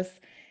for this.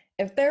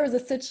 If there was a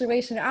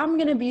situation, I'm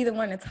going to be the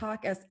one to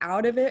talk us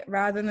out of it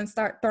rather than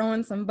start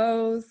throwing some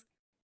bows.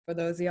 For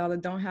those of y'all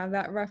that don't have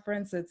that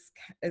reference,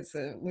 it's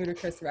a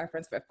ludicrous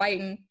reference for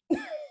fighting.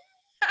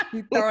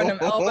 You throwing them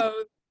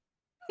elbows.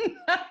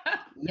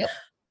 Yep.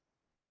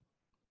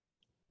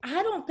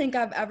 I don't think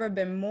I've ever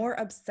been more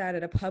upset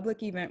at a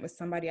public event with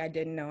somebody I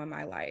didn't know in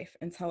my life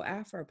until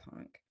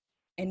Afropunk.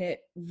 And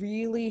it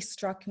really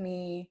struck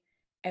me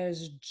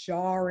as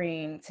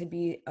jarring to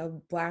be a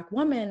Black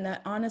woman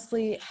that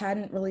honestly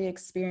hadn't really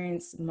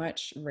experienced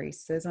much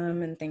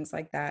racism and things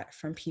like that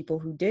from people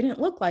who didn't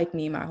look like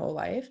me my whole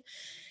life.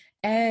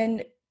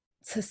 And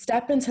to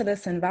step into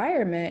this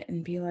environment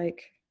and be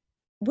like,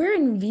 we're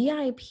in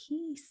VIP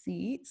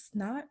seats,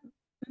 not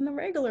in the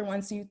regular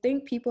ones. So you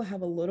think people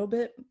have a little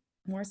bit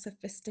more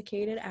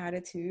sophisticated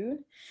attitude.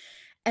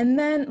 And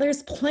then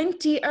there's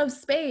plenty of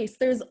space.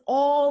 There's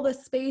all the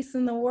space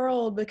in the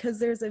world because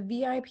there's a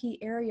VIP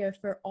area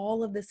for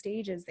all of the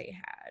stages they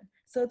had.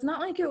 So it's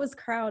not like it was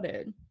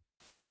crowded.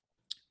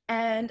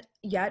 And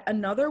yet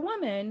another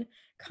woman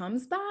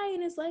comes by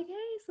and is like,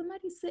 hey,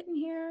 somebody's sitting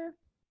here.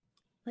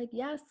 Like,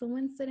 yes,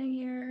 someone's sitting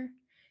here.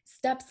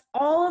 Steps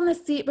all on the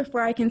seat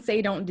before I can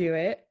say don't do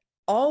it.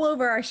 All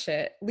over our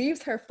shit.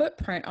 Leaves her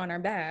footprint on our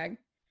bag.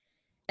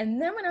 And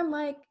then when I'm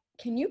like,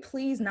 can you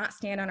please not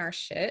stand on our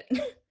shit?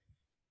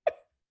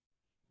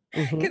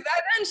 Because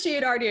then she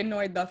had already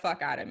annoyed the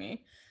fuck out of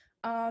me.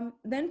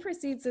 Then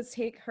proceeds to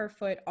take her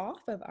foot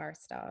off of our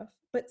stuff,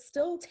 but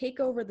still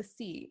take over the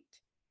seat.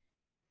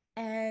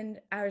 And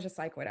I was just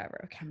like,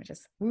 whatever. Okay, I'm gonna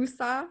just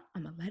woosah.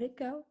 I'm gonna let it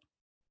go.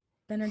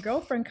 Then her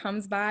girlfriend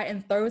comes by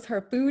and throws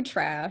her food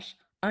trash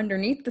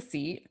underneath the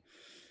seat.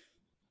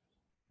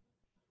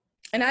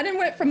 And I didn't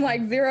went from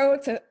like 0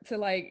 to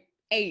like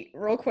 8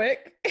 real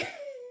quick.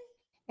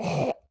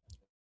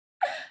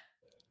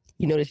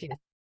 You know that she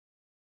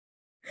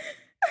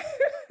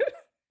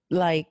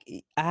like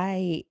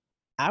I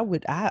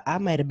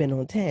might have been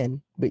on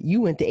 10, but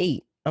you went to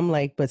 8. I'm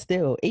like, but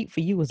still, 8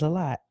 for you was a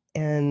lot.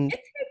 And it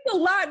takes a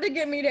lot to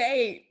get me to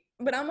 8,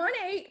 but I'm on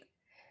 8.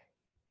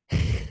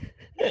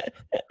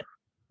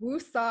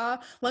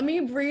 Woosah. Let me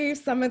breathe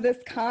some of this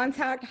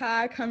contact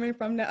high coming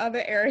from the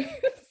other areas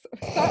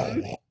or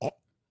something.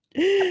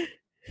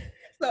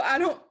 So I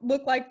don't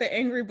look like the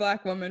angry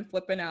Black woman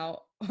flipping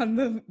out on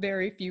the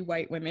very few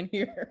white women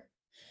here.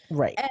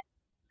 Right. And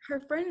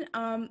her friend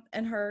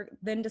and her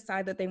then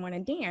decide that they want to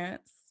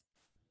dance.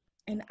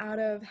 And out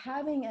of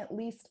having at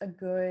least a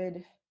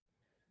good,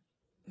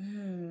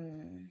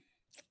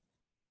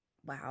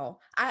 wow,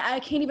 I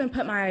can't even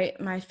put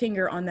my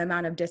finger on the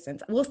amount of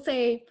distance. We'll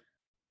say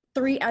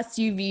 3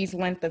 SUVs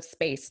length of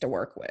space to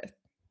work with.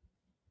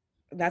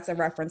 That's a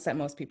reference that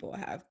most people will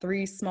have.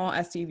 3 small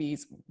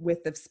SUVs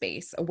width of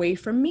space away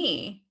from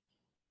me.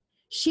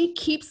 She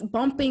keeps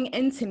bumping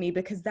into me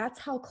because that's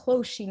how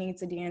close she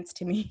needs to dance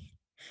to me.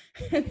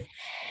 I'm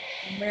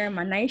wearing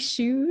my nice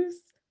shoes.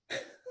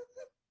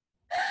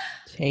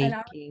 Taking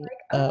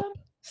up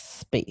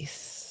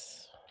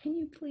space. Can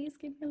you please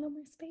give me a little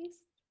more space?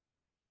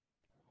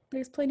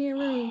 There's plenty of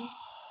room.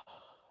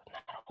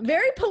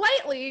 Very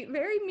politely,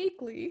 very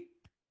meekly,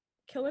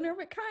 killing her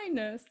with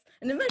kindness.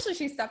 And eventually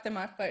she stepped in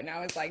my foot and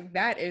I was like,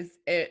 that is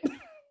it.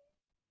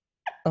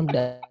 I'm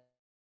done.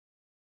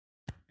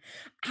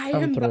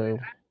 I'm through. I've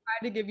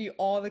tried to give you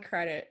all the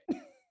credit.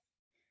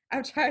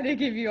 I've tried to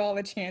give you all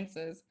the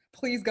chances.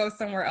 Please go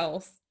somewhere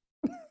else.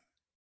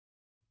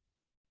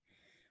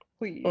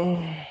 Please.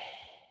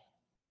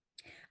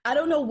 I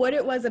don't know what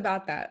it was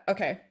about that.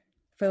 Okay,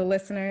 for the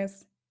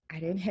listeners, I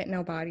didn't hit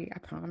nobody, I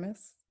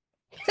promise.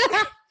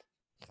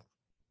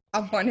 I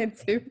wanted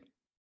to.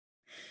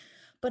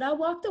 But I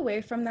walked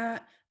away from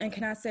that, and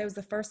can I say it was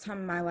the first time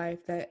in my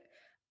life that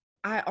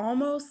I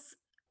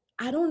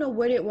don't know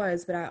what it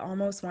was, but I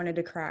almost wanted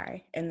to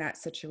cry in that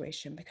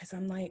situation because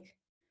I'm like,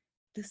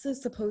 this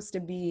is supposed to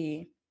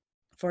be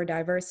for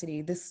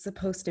diversity. This is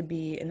supposed to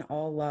be an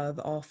all love,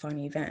 all fun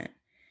event.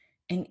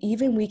 And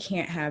even we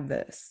can't have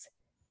this.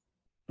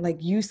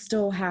 Like, you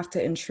still have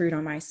to intrude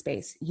on my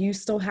space. You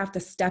still have to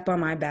step on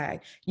my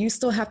bag. You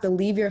still have to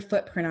leave your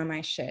footprint on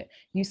my shit.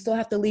 You still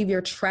have to leave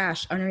your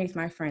trash underneath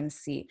my friend's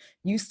seat.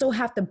 You still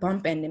have to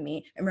bump into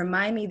me and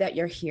remind me that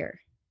you're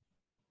here.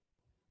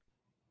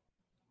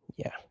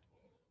 Yeah.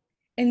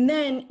 And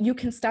then you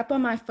can step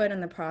on my foot in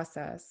the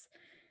process.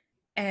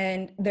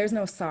 And there's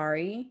no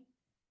sorry.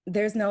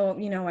 There's no,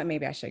 you know what,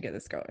 maybe I should give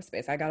this girl her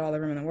space. I got all the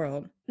room in the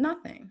world.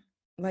 Nothing.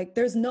 Like,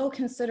 there's no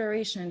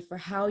consideration for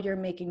how you're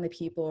making the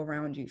people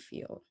around you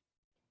feel.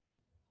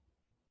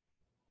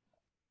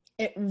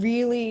 It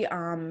really,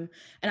 and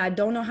I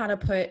don't know how to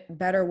put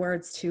better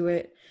words to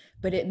it,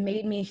 but it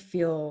made me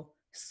feel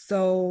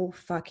so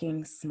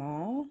fucking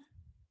small.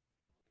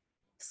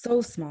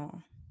 So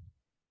small.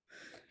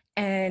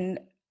 And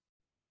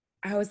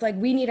I was like,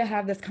 we need to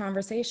have this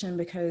conversation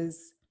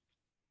because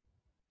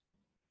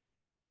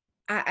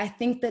I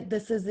think that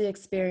this is the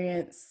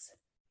experience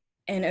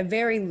in a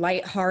very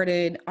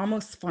lighthearted,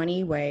 almost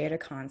funny way at a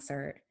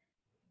concert.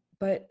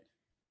 But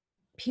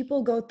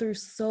people go through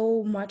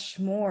so much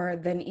more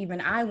than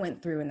even I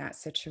went through in that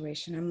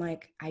situation. I'm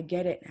like, I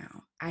get it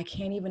now. I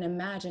can't even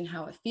imagine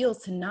how it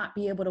feels to not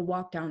be able to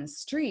walk down the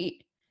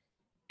street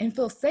and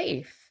feel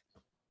safe.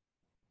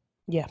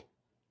 Yeah.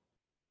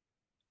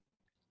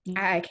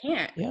 I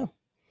can't. Yeah.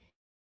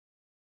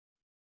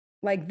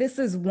 Like, this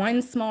is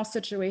one small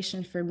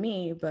situation for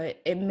me, but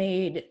it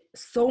made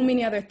so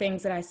many other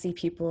things that I see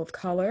people of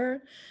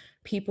color,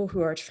 people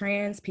who are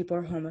trans, people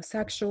who are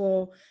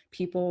homosexual,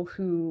 people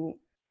who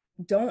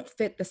don't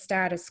fit the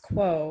status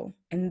quo,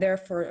 and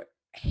therefore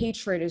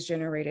hatred is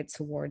generated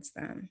towards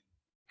them.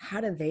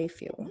 How do they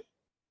feel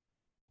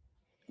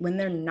when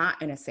they're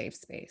not in a safe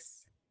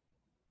space?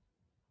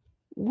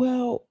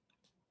 Well,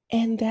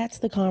 and that's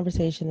the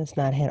conversation that's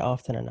not had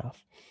often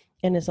enough.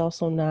 And it's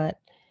also not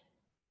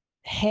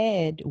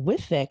had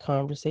with that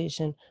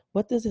conversation.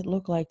 What does it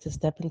look like to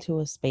step into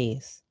a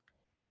space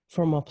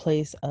from a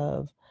place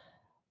of,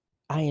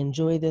 I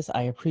enjoy this,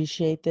 I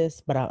appreciate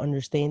this, but I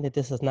understand that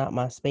this is not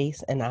my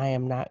space and I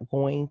am not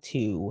going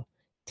to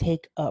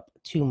take up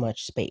too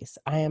much space.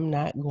 I am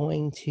not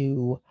going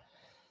to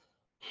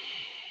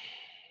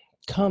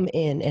come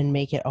in and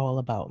make it all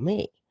about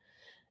me.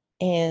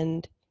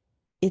 And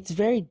it's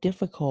very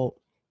difficult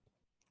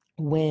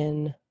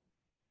when,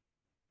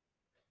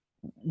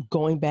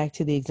 going back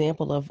to the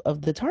example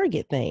of the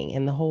Target thing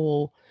and the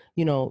whole,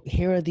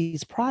 here are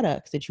these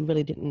products that you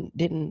really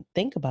didn't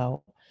think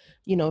about.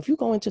 If you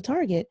go into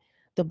Target,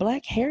 the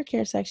Black hair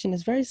care section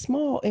is very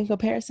small in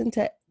comparison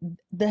to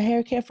the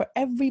hair care for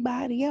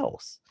everybody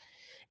else.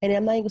 And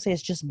I'm not even gonna say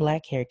it's just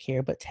Black hair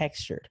care, but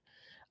textured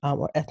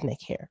or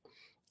ethnic hair.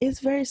 It's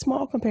very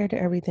small compared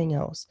to everything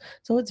else.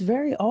 So it's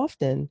very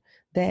often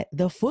that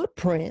the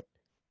footprint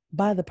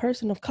by the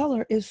person of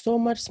color is so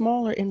much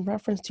smaller in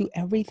reference to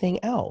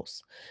everything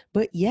else.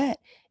 But yet,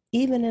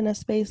 even in a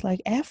space like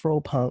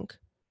Afropunk,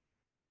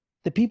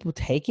 the people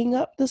taking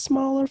up the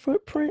smaller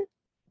footprint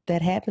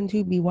that happened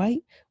to be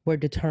white were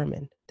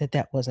determined that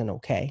that wasn't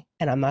okay.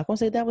 And I'm not going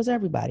to say that was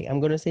everybody. I'm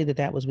going to say that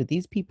that was with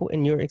these people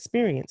in your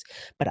experience.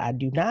 But I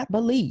do not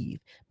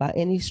believe by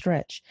any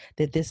stretch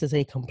that this is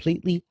a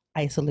completely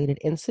isolated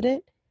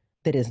incident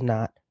that is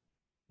not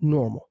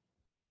normal.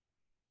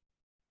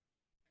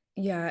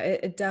 Yeah,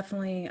 it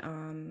definitely,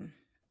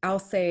 I'll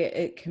say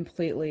it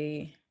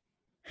completely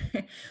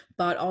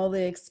bought all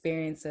the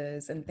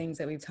experiences and things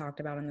that we've talked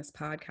about in this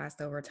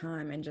podcast over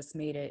time and just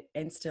made it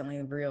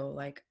instantly real.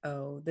 Like,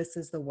 oh, this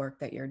is the work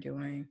that you're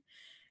doing.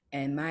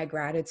 And my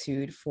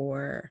gratitude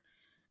for,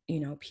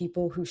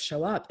 people who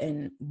show up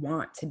and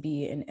want to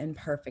be an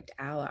imperfect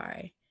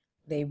ally.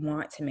 They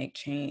want to make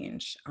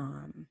change.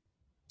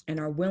 And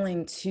are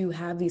willing to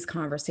have these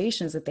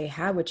conversations that they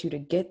have with you to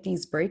get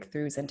these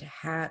breakthroughs and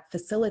to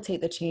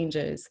facilitate the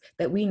changes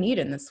that we need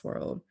in this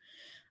world.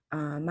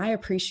 My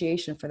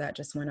appreciation for that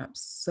just went up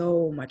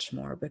so much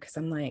more because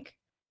I'm like,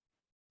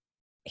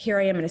 here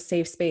I am in a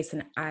safe space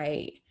and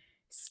I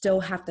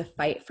still have to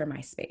fight for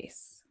my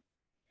space.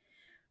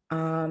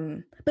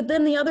 But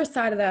then the other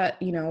side of that,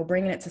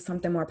 bringing it to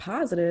something more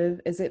positive,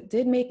 is it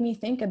did make me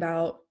think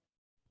about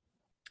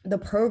the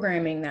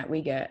programming that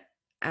we get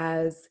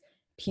as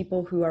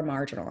people who are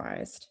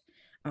marginalized,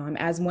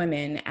 as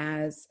women,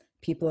 as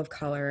people of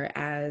color,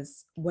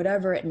 as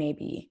whatever it may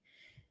be,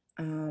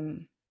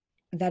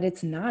 that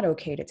it's not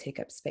okay to take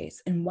up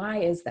space. And why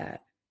is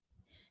that?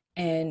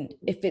 And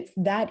if it's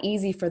that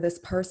easy for this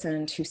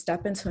person to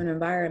step into an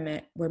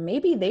environment where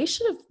maybe they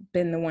should have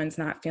been the ones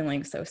not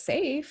feeling so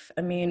safe,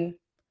 I mean,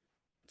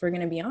 if we're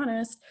going to be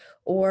honest,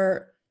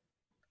 or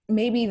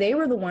maybe they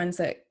were the ones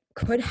that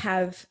could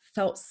have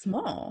felt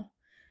small,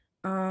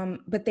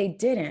 but they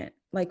didn't.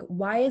 Like,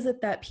 why is it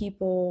that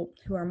people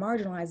who are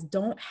marginalized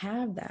don't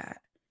have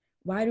that?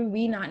 Why do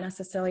we not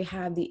necessarily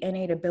have the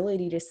innate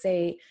ability to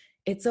say,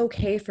 it's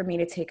okay for me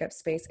to take up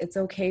space. It's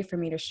okay for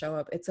me to show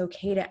up. It's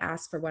okay to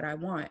ask for what I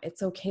want.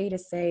 It's okay to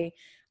say,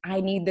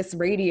 I need this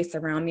radius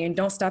around me and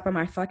don't step on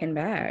my fucking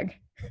bag.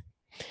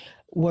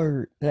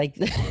 Word. Like,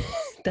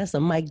 that's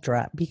a mic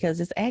drop because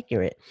it's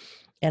accurate.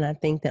 And I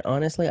think that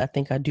honestly, I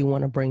do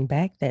want to bring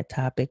back that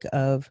topic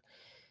of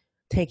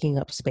taking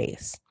up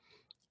space.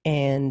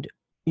 And,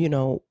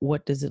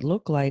 what does it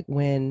look like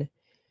when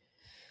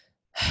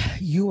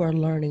you are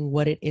learning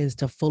what it is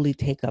to fully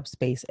take up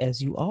space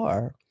as you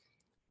are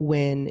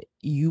when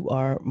you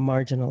are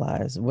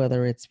marginalized,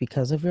 whether it's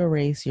because of your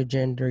race, your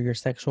gender, your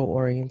sexual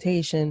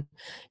orientation,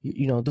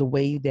 the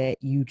way that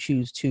you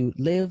choose to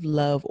live,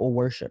 love, or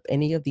worship,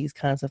 any of these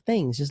kinds of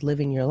things, just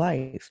living your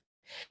life.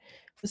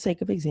 For the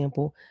sake of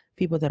example,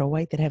 people that are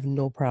white that have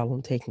no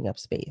problem taking up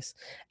space.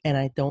 And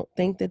I don't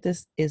think that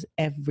this is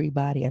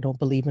everybody. I don't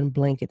believe in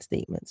blanket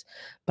statements,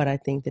 but I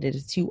think that it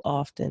is too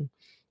often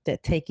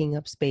that taking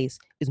up space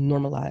is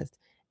normalized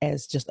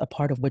as just a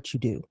part of what you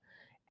do.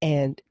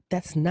 And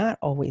that's not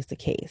always the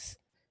case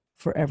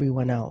for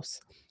everyone else.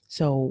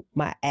 So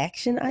my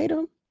action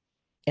item,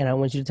 and I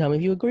want you to tell me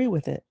if you agree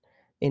with it,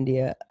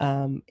 India,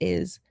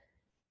 is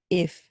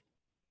if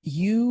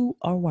you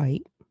are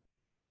white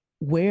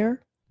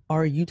where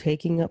are you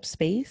taking up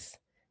space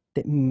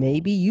that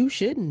maybe you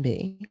shouldn't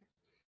be?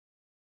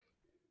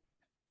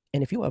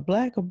 And if you are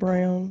Black or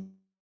brown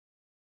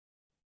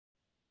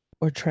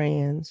or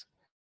trans,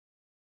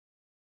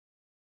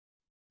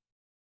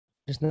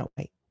 just not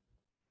white,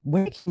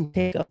 where can you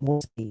take up more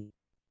space?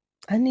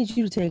 I need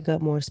you to take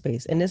up more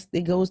space. And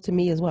it goes to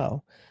me as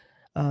well.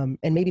 And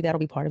maybe that'll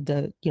be part of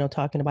the,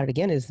 talking about it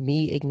again, is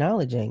me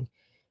acknowledging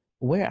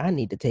where I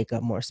need to take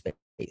up more space,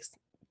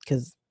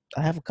 because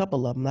I have a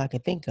couple of them I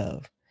can think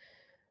of.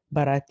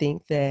 But I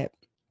think that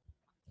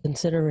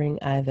considering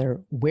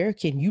either where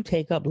can you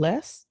take up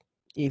less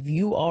if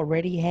you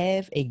already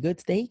have a good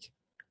stake,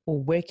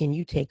 or where can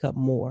you take up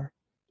more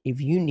if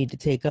you need to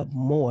take up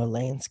more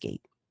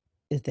landscape,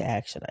 is the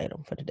action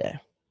item for today.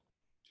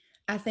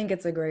 I think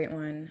it's a great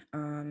one.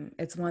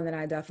 It's one that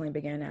I definitely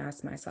began to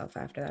ask myself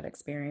after that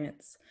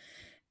experience.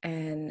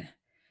 And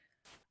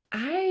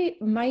I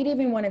might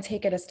even want to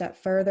take it a step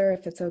further,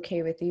 if it's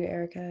okay with you,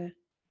 Erica.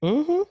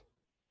 Mm-hmm.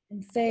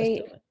 And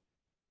say,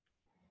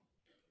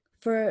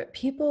 for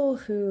people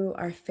who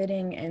are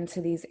fitting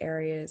into these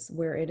areas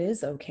where it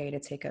is okay to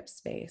take up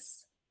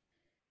space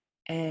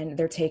and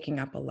they're taking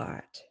up a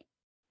lot,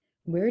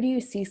 where do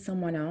you see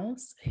someone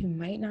else who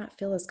might not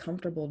feel as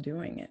comfortable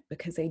doing it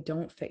because they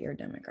don't fit your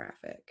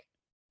demographic?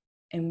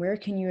 And where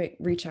can you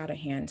reach out a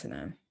hand to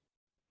them?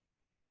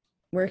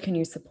 Where can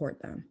you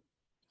support them?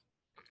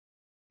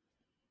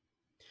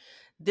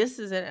 This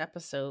is an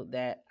episode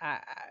that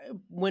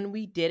when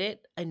we did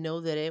it, I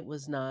know that it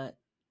was not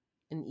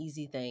an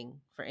easy thing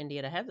for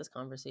India to have this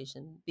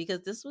conversation,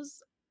 because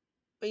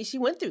she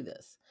went through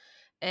this,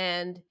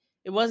 and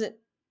it wasn't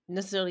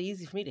necessarily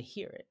easy for me to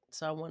hear it.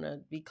 So I want to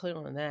be clear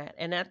on that.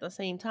 And at the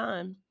same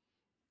time,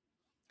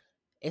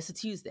 it's a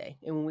Tuesday.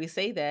 And when we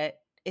say that,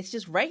 it's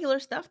just regular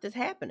stuff that's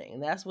happening.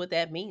 And that's what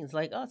that means.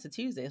 Like, oh, it's a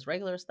Tuesday. It's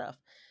regular stuff.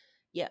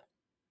 Yeah.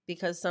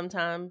 Because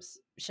sometimes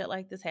shit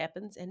like this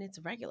happens and it's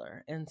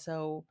regular. And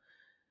so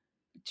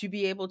to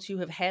be able to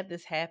have had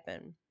this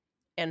happen,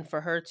 and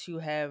for her to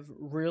have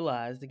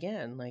realized,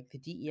 again, like the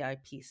DEI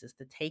pieces,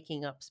 the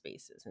taking up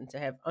spaces, and to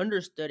have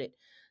understood it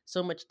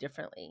so much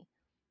differently,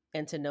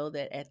 and to know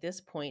that at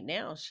this point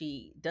now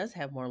she does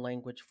have more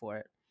language for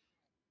it,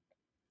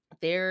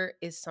 there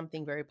is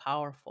something very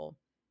powerful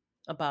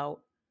about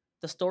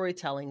the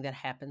storytelling that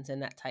happens in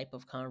that type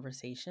of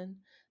conversation,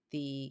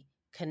 the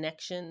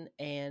connection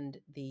and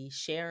the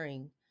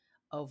sharing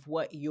of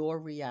what your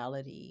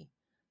reality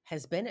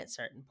has been at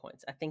certain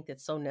points. I think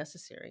that's so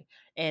necessary.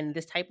 And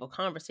this type of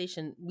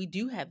conversation, we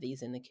do have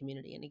these in the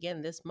community. And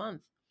again, this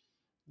month,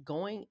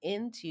 going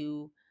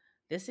into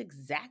this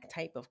exact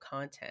type of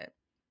content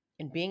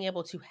and being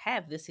able to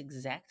have this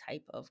exact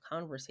type of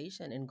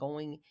conversation, and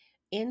going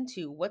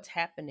into what's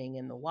happening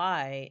and the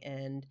why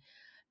and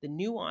the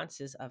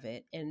nuances of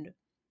it, and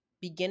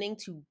beginning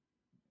to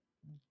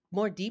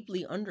more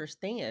deeply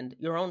understand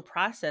your own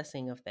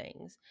processing of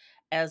things,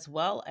 as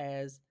well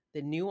as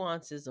the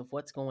nuances of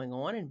what's going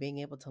on, and being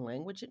able to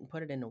language it and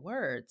put it into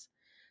words,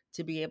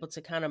 to be able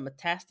to kind of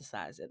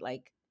metastasize it.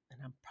 Like,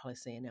 and I'm probably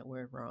saying that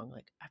word wrong.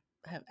 Like, I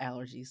have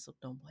allergies, so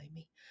don't blame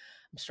me.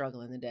 I'm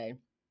struggling today.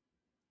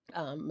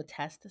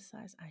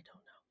 Metastasize, I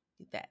don't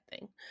know that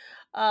thing.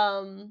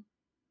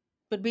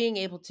 But being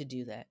able to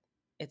do that,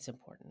 it's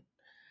important.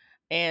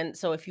 And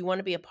so if you want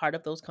to be a part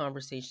of those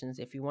conversations,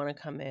 if you want to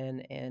come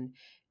in and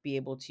be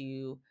able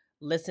to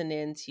listen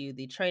into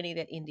the training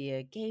that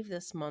India gave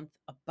this month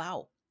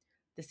about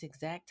this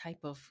exact type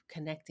of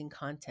connecting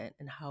content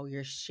and how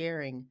you're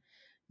sharing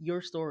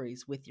your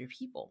stories with your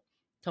people,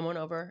 come on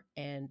over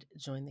and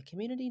join the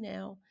community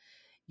now.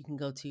 You can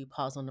go to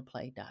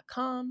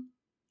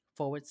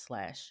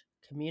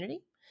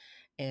pauseontheplay.com/community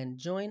and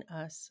join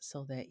us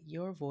so that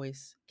your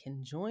voice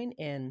can join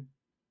in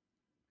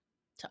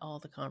to all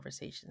the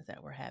conversations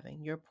that we're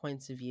having. Your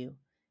points of view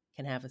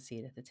can have a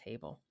seat at the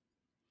table.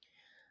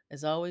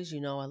 As always,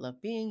 you know I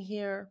love being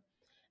here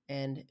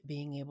and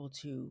being able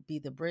to be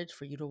the bridge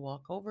for you to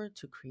walk over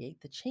to create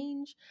the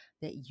change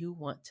that you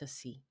want to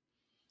see.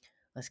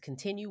 Let's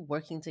continue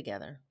working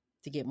together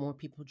to get more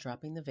people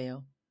dropping the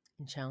veil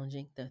and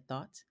challenging their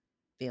thoughts,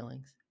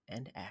 feelings,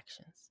 and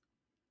actions.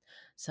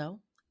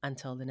 So,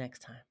 until the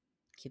next time,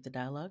 keep the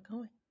dialogue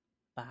going.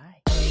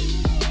 Bye.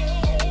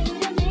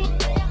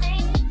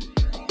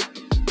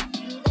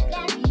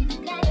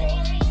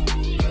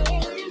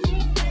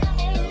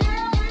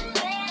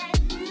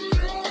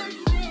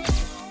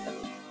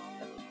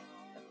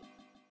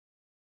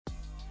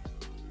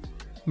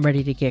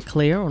 Ready to get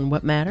clear on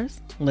what matters?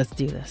 Let's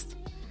do this.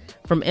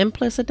 From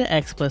Implicit to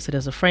Explicit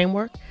is a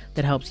framework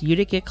that helps you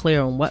to get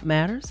clear on what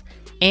matters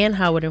and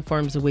how it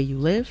informs the way you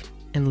live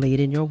and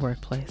lead in your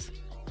workplace.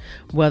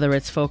 Whether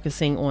it's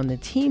focusing on the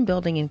team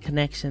building and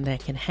connection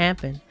that can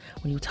happen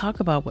when you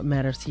talk about what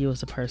matters to you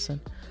as a person,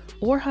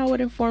 or how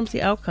it informs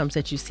the outcomes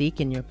that you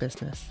seek in your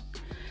business,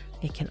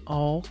 it can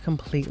all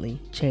completely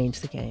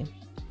change the game.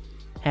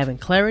 Having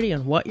clarity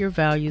on what your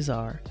values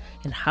are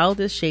and how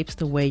this shapes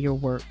the way your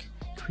work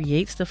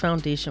creates the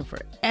foundation for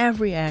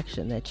every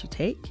action that you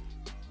take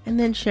and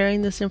then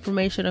sharing this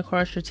information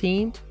across your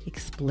team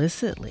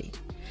explicitly.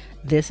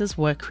 This is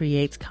what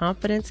creates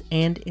confidence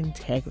and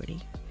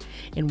integrity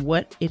in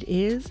what it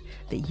is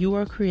that you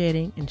are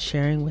creating and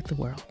sharing with the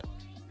world.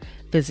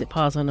 Visit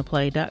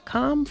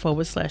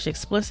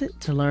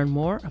pauseontheplay.com/explicit to learn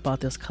more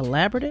about this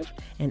collaborative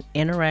and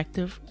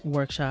interactive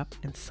workshop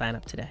and sign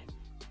up today.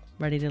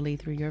 Ready to lead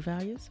through your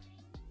values?